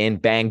right in,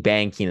 bang,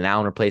 bang, Keenan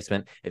Allen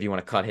replacement. If you want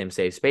to cut him,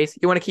 save space.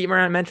 You want to keep him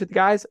around bench with the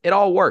guys, it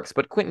all works.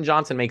 But Quentin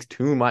Johnson makes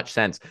too much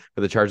sense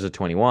for the Chargers at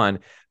 21.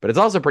 But it's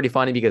also pretty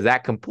funny because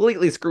that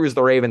completely screws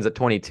the Ravens at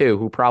 22,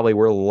 who probably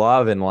were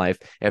loving life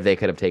if they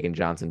could have taken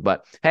Johnson.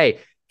 But hey,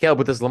 Caleb,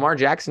 with this Lamar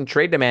Jackson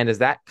trade demand, does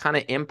that kind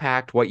of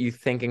impact what you're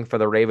thinking for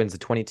the Ravens at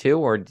 22,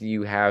 or do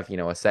you have,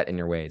 a set in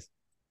your ways?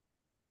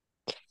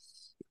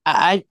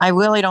 I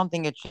really don't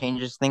think it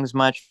changes things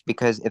much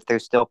because if they're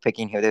still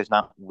picking here, there's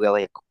not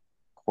really a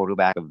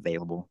quarterback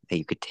available that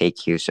you could take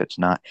here. So it's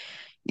not,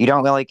 you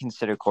don't really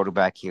consider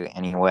quarterback here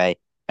anyway.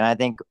 And I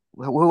think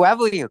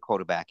whoever your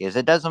quarterback is,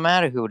 it doesn't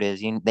matter who it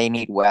is. They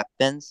need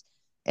weapons.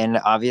 And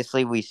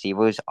obviously,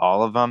 receivers,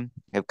 all of them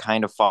have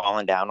kind of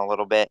fallen down a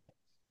little bit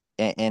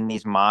in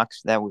these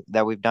mocks that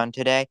we've done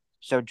today.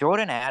 So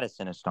Jordan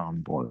Addison is still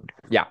on board.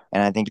 Yeah.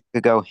 And I think you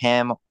could go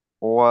him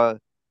or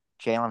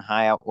Jalen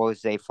Hyatt or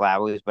Zay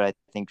Flowers, but I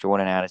think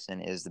Jordan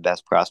Addison is the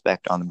best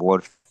prospect on the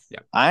board.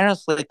 Yeah. I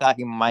honestly thought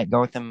you might go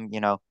with him,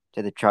 to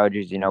the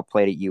Chargers,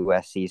 played at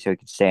USC so he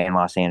could stay in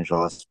Los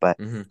Angeles. But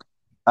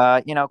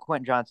Mm-hmm.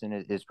 Quentin Johnson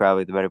is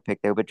probably the better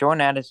pick there. But Jordan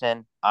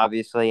Addison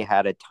obviously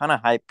had a ton of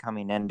hype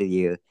coming into the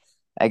year.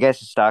 I guess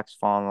his stock's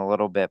fallen a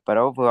little bit, but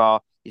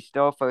overall, he's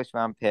still a first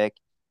round pick.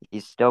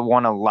 He's still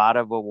won a lot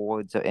of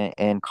awards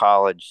in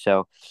college.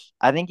 So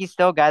I think he's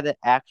still a guy that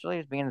actually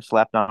is being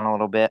slept on a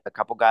little bit. A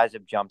couple guys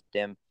have jumped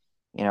him.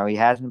 He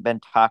hasn't been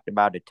talked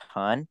about a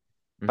ton,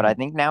 but Mm-hmm. I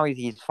think now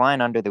he's flying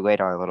under the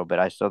radar a little bit.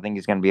 I still think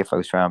he's going to be a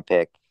first round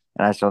pick,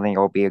 and I still think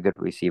he'll be a good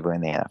receiver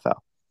in the NFL.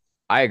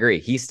 I agree.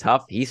 He's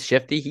tough. He's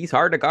shifty. He's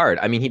hard to guard.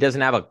 I mean, he doesn't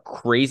have a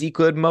crazy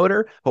good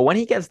motor, but when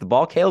he gets the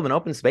ball, Caleb, in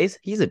open space,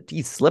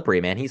 he's slippery,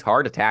 man. He's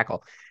hard to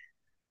tackle.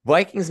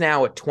 Vikings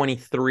now at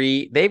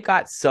 23. They've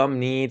got some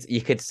needs.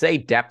 You could say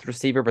depth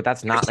receiver, but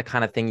that's not the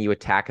kind of thing you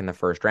attack in the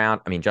first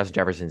round. I mean, Justin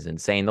Jefferson's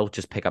insane. They'll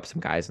just pick up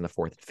some guys in the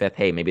fourth and fifth.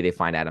 Hey, maybe they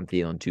find Adam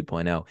Thielen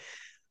 2.0.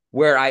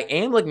 Where I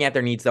am looking at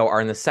their needs, though,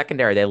 are in the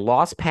secondary. They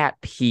lost Pat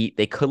Pete.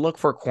 They could look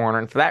for a corner.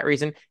 And for that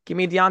reason, give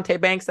me Deontay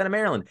Banks out of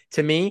Maryland.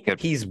 To me,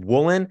 he's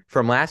Woolen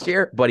from last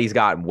year, but he's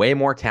got way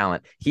more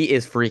talent. He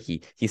is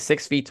freaky. He's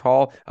 6 feet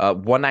tall,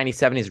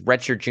 197. He's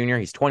redshirt junior.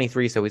 He's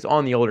 23, so he's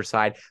on the older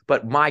side.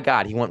 But my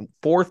God, he went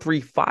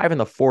 4.35 in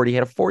the 40. He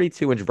had a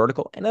 42-inch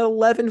vertical and an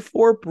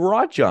 11.4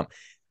 broad jump.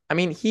 I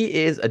mean, he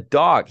is a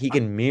dog. He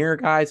can mirror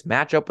guys,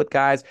 match up with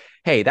guys.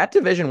 Hey, that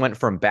division went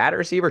from bad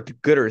receiver to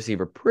good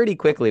receiver pretty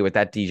quickly with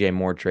that DJ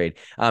Moore trade.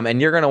 And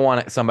you're going to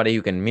want somebody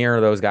who can mirror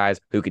those guys,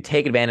 who could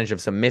take advantage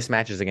of some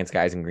mismatches against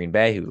guys in Green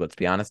Bay who, let's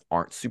be honest,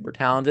 aren't super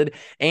talented.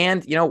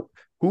 And,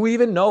 who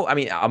even know? I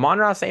mean,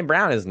 Amon-Ra St.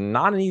 Brown is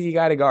not an easy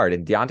guy to guard,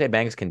 and Deontay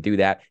Banks can do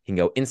that. He can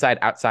go inside,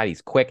 outside.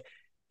 He's quick.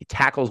 He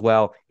tackles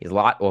well. He's a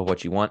lot of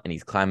what you want, and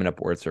he's climbing up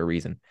boards for a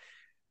reason.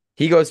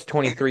 He goes to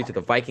 23 to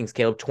the Vikings.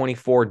 Caleb,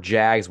 24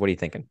 Jags. What are you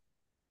thinking?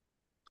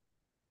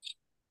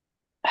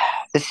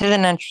 This is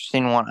an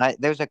interesting one.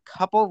 There's a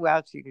couple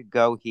routes you could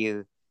go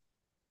here.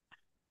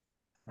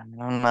 I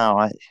don't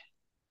know.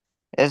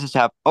 This is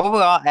tough.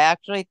 Overall, I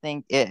actually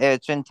think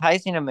it's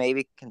enticing to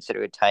maybe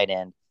consider a tight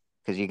end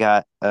because you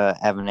got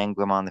Evan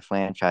Ingram on the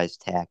franchise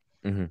tag.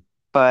 Mm-hmm.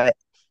 But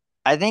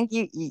I think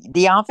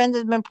the offense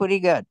has been pretty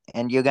good,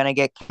 and you're going to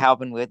get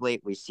Calvin Ridley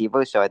at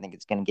receiver, so I think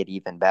it's going to get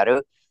even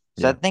better.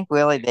 So I think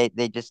really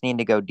they just need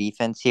to go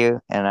defense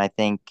here, and I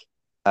think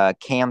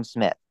Cam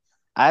Smith.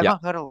 I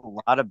haven't heard a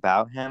lot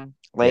about him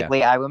lately.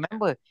 Yeah. I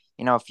remember,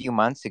 a few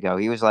months ago,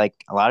 he was like,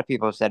 a lot of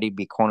people said he'd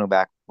be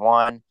cornerback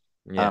one.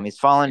 Yeah. He's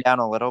fallen down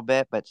a little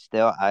bit, but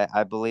still,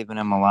 I believe in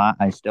him a lot.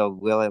 I still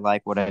really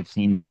like what I've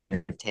seen,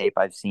 the tape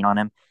I've seen on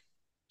him.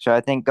 So I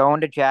think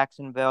going to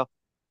Jacksonville,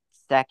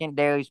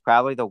 secondary is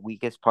probably the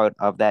weakest part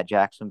of that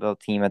Jacksonville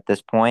team at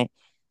this point.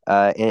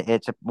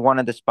 It's one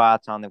of the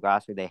spots on the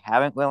roster they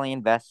haven't really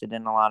invested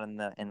in a lot in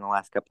the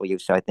last couple of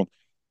years. So I think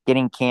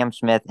getting Cam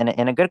Smith in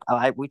a good,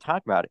 we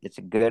talked about it. It's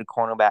a good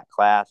cornerback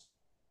class.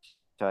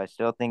 So I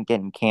still think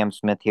getting Cam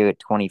Smith here at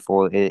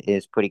 24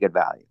 is pretty good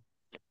value.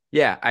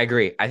 Yeah, I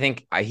agree. I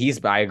think I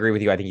agree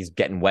with you. I think he's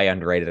getting way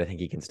underrated. I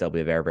think he can still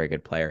be a very, very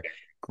good player.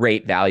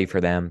 Great value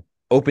for them.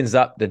 Opens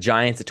up the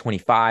Giants at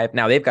 25.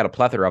 Now they've got a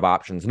plethora of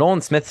options.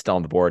 Nolan Smith's still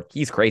on the board.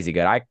 He's crazy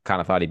good. I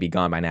kind of thought he'd be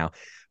gone by now.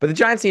 But the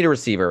Giants need a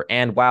receiver.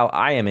 And while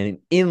I am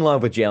in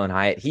love with Jalen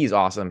Hyatt, he's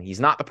awesome. He's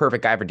not the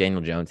perfect guy for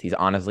Daniel Jones. He's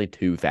honestly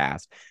too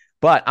fast.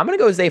 But I'm going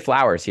to go Zay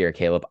Flowers here,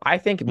 Caleb. I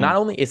think not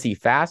only is he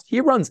fast,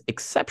 he runs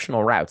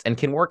exceptional routes and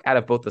can work out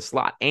of both the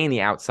slot and the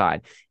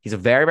outside. He's a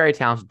very, very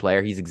talented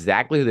player. He's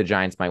exactly who the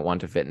Giants might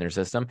want to fit in their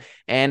system.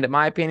 And in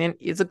my opinion,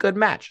 it's a good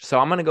match. So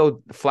I'm going to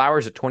go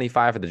Flowers at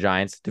 25 for the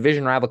Giants.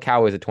 Division rival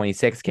Cowboys at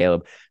 26,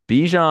 Caleb.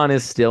 Bijan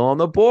is still on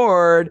the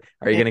board.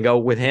 Are you going to go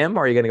with him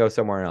or are you going to go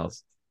somewhere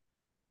else?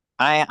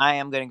 I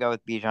am going to go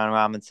with Bijan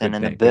Robinson,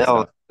 and the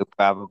Bills are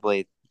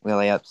probably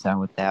really upset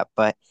with that.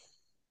 But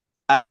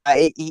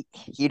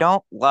you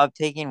don't love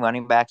taking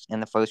running backs in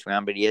the first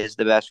round, but he is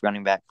the best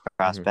running back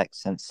prospect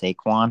since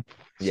Saquon.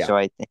 Yeah. So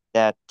I think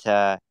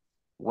that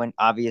when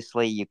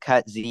obviously you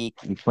cut Zeke,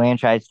 you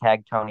franchise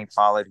tag Tony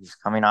Pollard, who's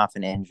coming off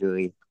an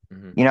injury.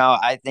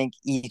 I think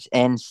he's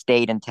in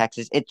state in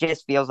Texas. It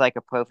just feels like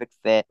a perfect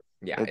fit.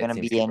 Yeah, they're going to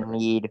be in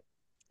need.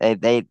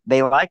 They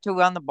like to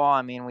run the ball.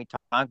 I mean, we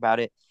talk about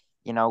it.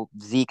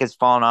 Zeke has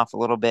fallen off a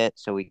little bit,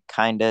 so we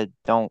kind of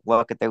don't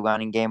look at their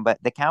running game.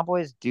 But the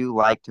Cowboys do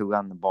like to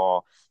run the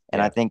ball.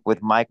 And I think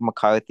with Mike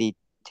McCarthy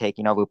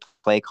taking over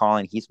play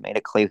calling, he's made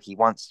it clear he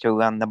wants to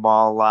run the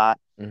ball a lot.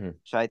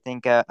 So I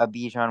think a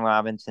Bijan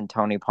Robinson,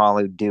 Tony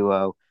Pollard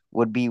duo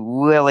would be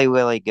really,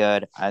 really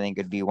good. I think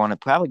it'd be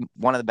probably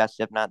one of the best,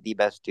 if not the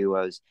best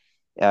duos,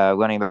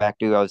 running back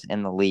duos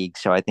in the league.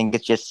 So I think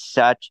it's just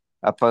such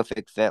a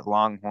perfect fit,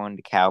 Longhorn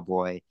to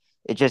Cowboy.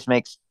 It just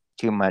makes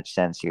too much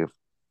sense here.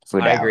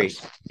 I agree.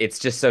 It's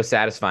just so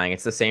satisfying.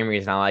 It's the same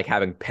reason I like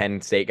having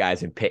Penn State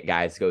guys and Pitt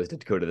guys go to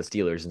the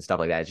Steelers and stuff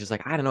like that. It's just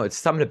like, I don't know. It's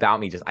something about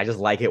me. I just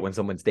like it when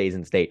someone stays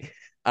in state.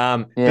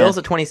 Bills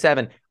at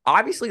 27.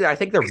 Obviously, I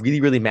think they're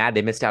really, really mad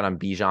they missed out on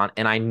Bijan.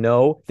 And I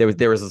know there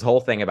was this whole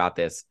thing about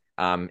this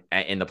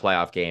in the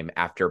playoff game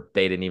after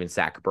they didn't even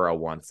sack Burrow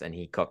once and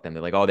he cooked them.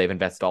 They're like, oh, they've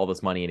invested all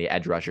this money into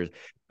edge rushers.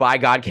 By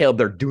God, Caleb,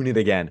 they're doing it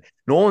again.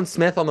 Nolan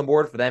Smith on the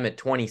board for them at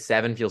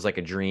 27 feels like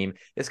a dream.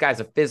 This guy's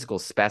a physical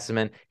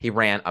specimen. He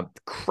ran a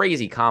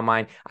crazy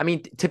combine. I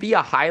mean, to be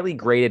a highly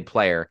graded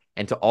player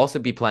and to also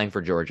be playing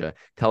for Georgia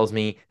tells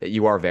me that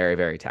you are very,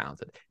 very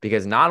talented.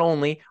 Because not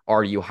only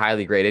are you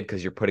highly graded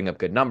because you're putting up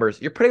good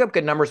numbers, you're putting up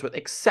good numbers with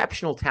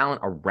exceptional talent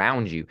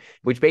around you,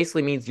 which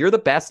basically means you're the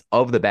best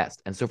of the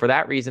best. And so for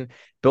that reason,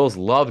 Bills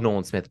love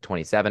Nolan Smith at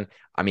 27.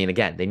 I mean,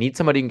 again, they need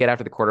somebody who can get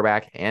after the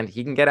quarterback, and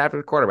he can get after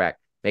the quarterback.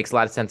 Makes a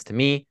lot of sense to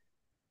me.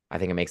 I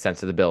think it makes sense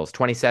to the Bills.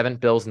 27,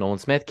 Bills, Nolan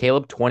Smith.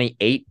 Caleb,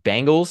 28,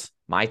 Bengals.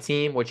 My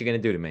team. What you going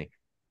to do to me?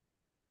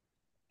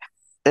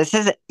 This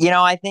is,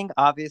 I think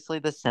obviously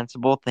the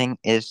sensible thing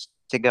is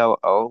to go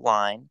O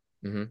line.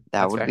 That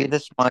That's would fair. be the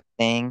smart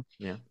thing.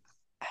 Yeah.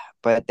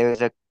 But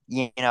there's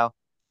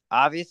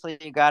obviously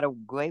you got a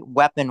great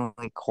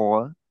weaponry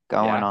core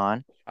going Yeah.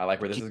 on. I like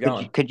where Could this you is could you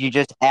going. could you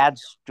just add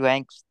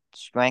strength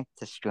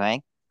to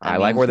strength? I I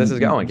like mean, where this is you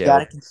going, got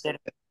to Caleb. consider.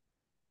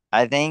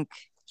 I think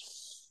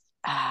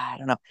I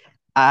don't know.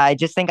 I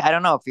just think I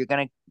don't know if you're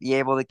gonna be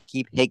able to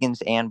keep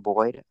Higgins and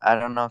Boyd. I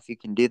don't know if you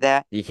can do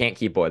that. You can't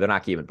keep Boyd. They're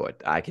not keeping Boyd.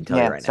 I can tell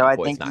you Yeah, right so now. I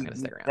Boyd's think not going to you're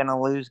stick around.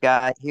 gonna lose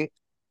guy here.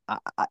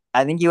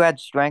 I think you had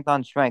strength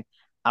on strength.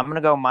 I'm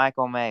gonna go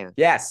Michael Mayer.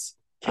 Yes.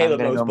 I'm Caleb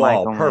gonna knows go ball.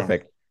 Michael Mayer.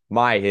 Perfect.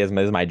 Is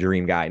my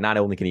dream guy. Not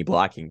only can he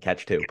block, he can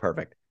catch too.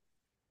 Perfect.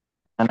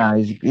 I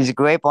know he's a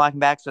great blocking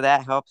back, so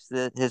that helps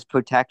his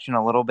protection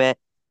a little bit.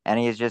 And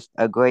he's just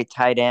a great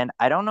tight end.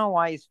 I don't know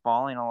why he's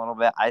falling a little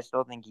bit. I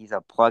still think he's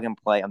a plug and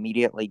play,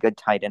 immediately good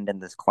tight end in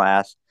this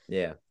class.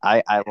 Yeah.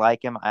 I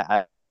like him.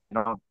 I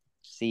don't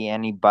see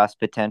any bust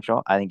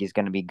potential. I think he's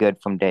going to be good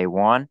from day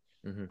one.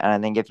 Mm-hmm. And I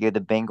think if you're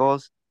the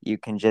Bengals, you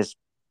can just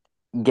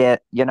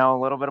get, a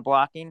little bit of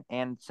blocking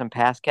and some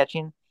pass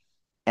catching.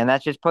 And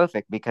that's just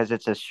perfect because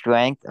it's a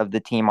strength of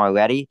the team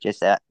already.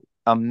 Just an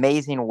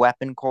amazing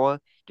weapon core.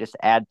 Just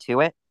add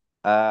to it.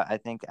 I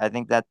think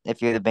that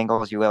if you're the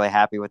Bengals, you're really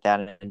happy with that,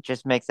 and it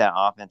just makes that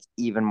offense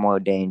even more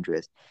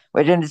dangerous.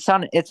 Which it's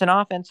an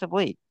offensive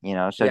league, So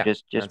Yeah.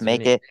 just That's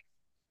what you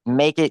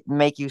need.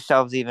 make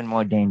yourselves even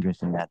more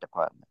dangerous in that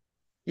department.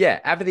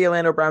 Yeah. After the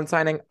Orlando Brown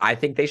signing, I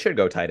think they should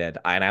go tight end.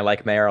 And I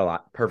like Mayer a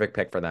lot. Perfect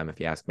pick for them, if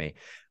you ask me.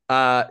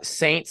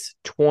 Saints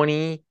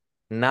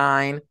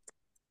 29.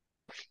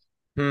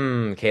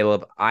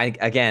 Caleb. I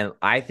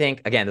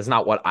think this is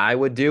not what I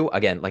would do.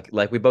 Again,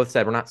 like we both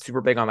said, we're not super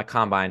big on the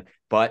combine,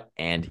 but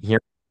and here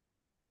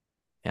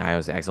yeah, I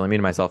was accidentally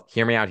muting myself.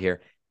 Hear me out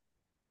here.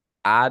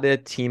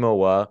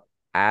 Adetimowa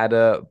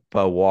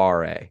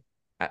Adebaware.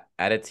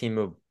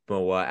 Adetimowa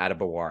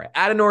Adebaware.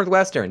 Out of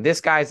Northwestern.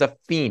 This guy's a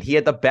fiend. He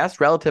had the best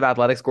relative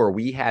athletic score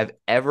we have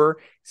ever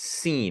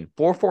seen.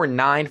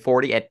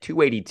 4.4940 at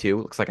 282.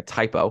 Looks like a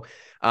typo.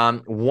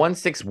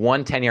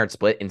 161 10-yard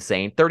split.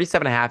 Insane.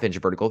 37.5-inch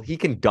vertical. He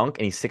can dunk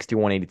and he's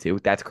 6182.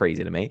 That's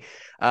crazy to me.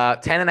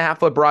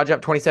 10.5-foot broad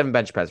jump, 27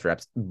 bench press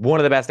reps. One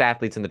of the best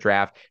athletes in the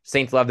draft.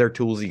 Saints love their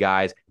toolsy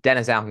guys.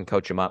 Dennis Allen can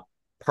coach him up.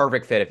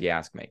 Perfect fit if you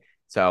ask me.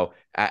 So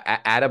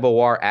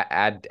Adebaware,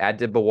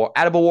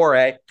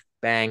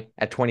 bang,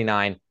 at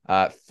 29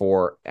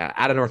 for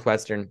out of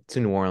Northwestern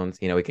to New Orleans.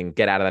 We can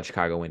get out of that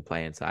Chicago win,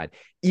 play inside.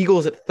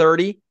 Eagles at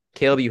 30.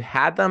 Caleb, you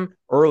had them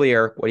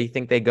earlier. What do you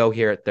think they go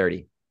here at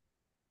 30?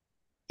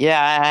 Yeah,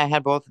 I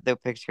had both of their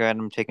picks here.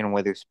 I'm taking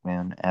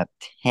Witherspoon at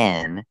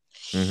 10.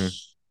 Mm-hmm.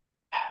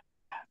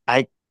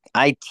 I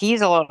I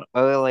tease a little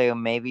earlier.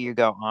 Maybe you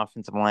go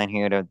offensive line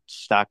here to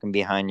stock him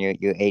behind your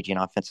aging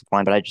offensive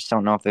line, but I just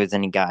don't know if there's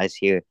any guys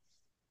here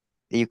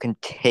that you can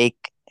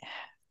take.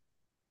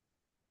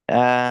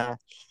 I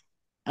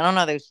don't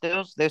know.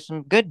 There's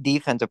some good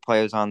defensive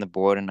players on the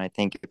board, and I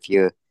think if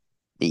you're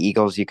the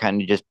Eagles, you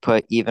kind of just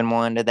put even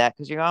more into that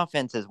because your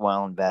offense is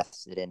well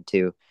invested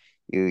into.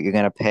 You're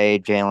gonna pay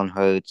Jalen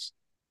Hurts.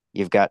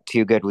 You've got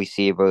two good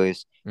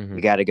receivers. Mm-hmm.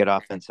 You got a good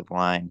offensive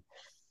line.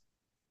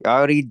 You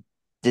already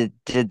did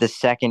the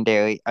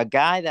secondary. A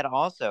guy that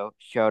also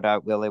showed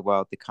out really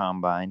well at the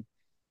combine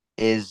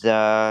is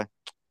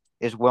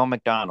Will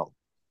McDonald.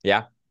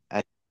 Yeah.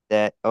 I,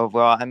 that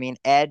overall, I mean,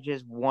 edge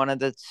is one of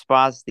the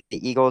spots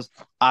the Eagles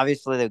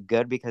obviously they're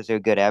good because they're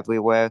good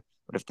everywhere.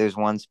 But if there's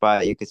one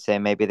spot you could say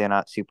maybe they're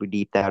not super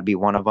deep, that would be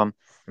one of them.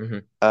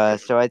 Mm-hmm.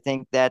 So I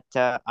think that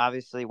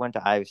obviously went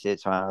to Iowa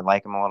State, so I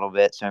like him a little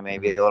bit. So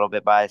maybe Mm-hmm. a little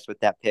bit biased with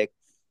that pick,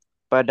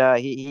 but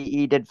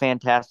he did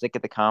fantastic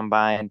at the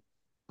combine.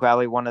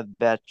 Probably one of the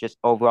best just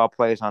overall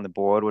players on the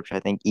board, which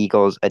I think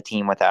Eagles, a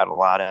team without a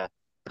lot of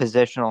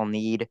positional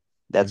need,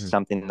 that's Mm-hmm.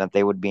 something that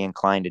they would be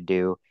inclined to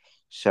do.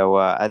 So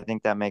I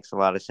think that makes a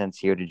lot of sense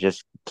here to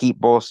just keep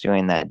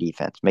bolstering that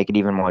defense, make it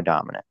even more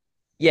dominant.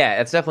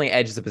 Yeah, it's definitely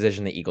edge is a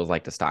position the Eagles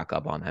like to stock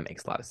up on. That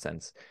makes a lot of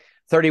sense.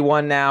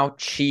 31 now,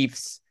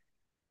 Chiefs.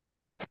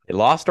 They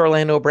lost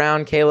Orlando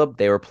Brown, Caleb.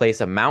 They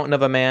replace a mountain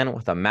of a man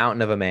with a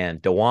mountain of a man.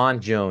 DeJuan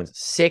Jones,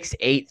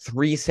 6'8",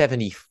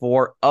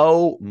 374.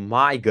 Oh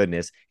my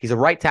goodness. He's a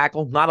right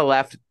tackle, not a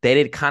left. They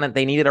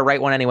needed a right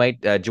one anyway.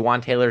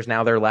 Juwan Taylor's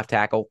now their left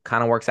tackle.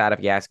 Kind of works out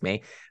if you ask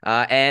me.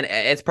 And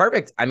it's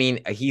perfect. I mean,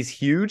 he's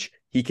huge.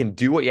 He can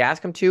do what you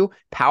ask him to.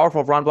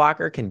 Powerful run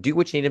blocker, can do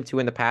what you need him to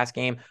in the pass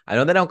game. I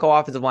know they don't go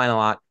offensive line a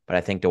lot, but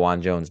I think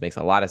DeJuan Jones makes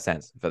a lot of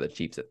sense for the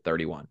Chiefs at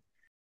 31.